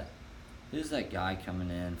have who's that guy coming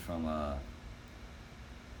in from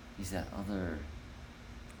he's that other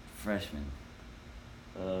freshman.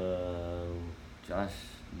 Josh,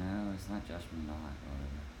 no, it's not Josh Minot or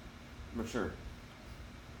whatever. I'm not sure.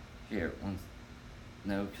 Here,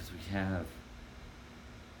 no, because we have.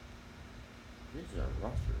 This is our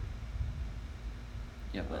roster.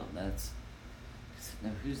 Yeah, but that's. No,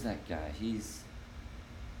 who's that guy?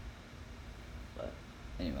 But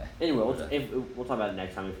anyway. We'll talk about it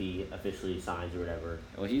next time if he officially signs or whatever.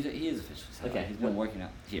 Well, he is officially signed. Okay. He's been working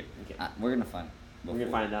out here. Okay. We're gonna find. We're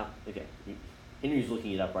gonna find out. Okay. Henry's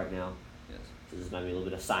looking it up right now. Yes. So this might be a little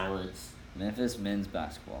bit of silence. Memphis men's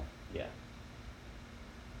basketball. Yeah.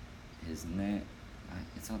 His name.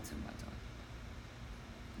 It's on tip of my tongue.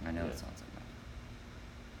 I know it's on tip of my tongue.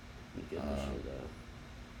 Be good this year though.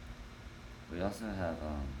 We also have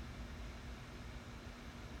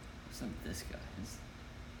what's up with this guy? Let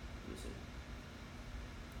me see.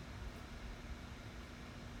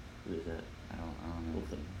 Who is that? I don't know. We'll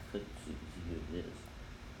click see who it is.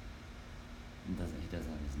 He doesn't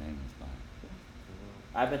have his name in his bio.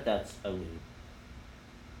 I bet that's Onu.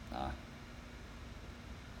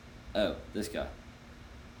 Oh, this guy.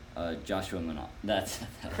 Joshua Minot. That's it.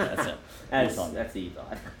 That's the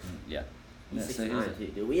thought. Yeah. He's So 6'9" too,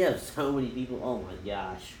 dude. We have so many people. Oh my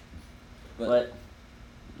gosh. But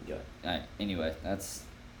go ahead. Alright, anyway, that's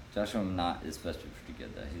Joshua Minott is supposed to be pretty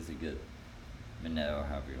good, though. He's a good Minot, or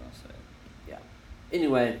however you want to say it. Yeah.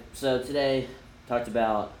 Anyway, so today talked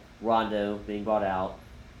about Rondo being bought out,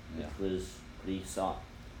 which was pretty soft.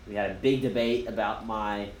 We had a big debate about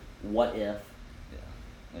my what if. Yeah,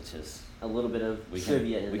 which is a little bit of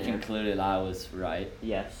trivia in there. We concluded I was right.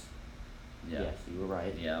 Yes. Yeah. Yes, you were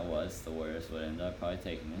right. Yeah, I was. The Warriors would end up probably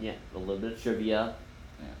taking it. Yeah, a little bit of trivia.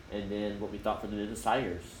 Yeah. And then what we thought for the Memphis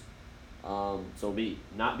Tigers. So we'll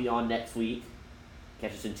not be on next week.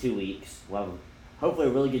 Catch us in 2 weeks. We'll have hopefully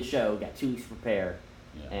a really good show. Got 2 weeks to prepare.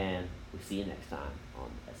 Yeah. And we'll see you next time on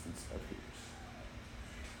Essence of Hoop.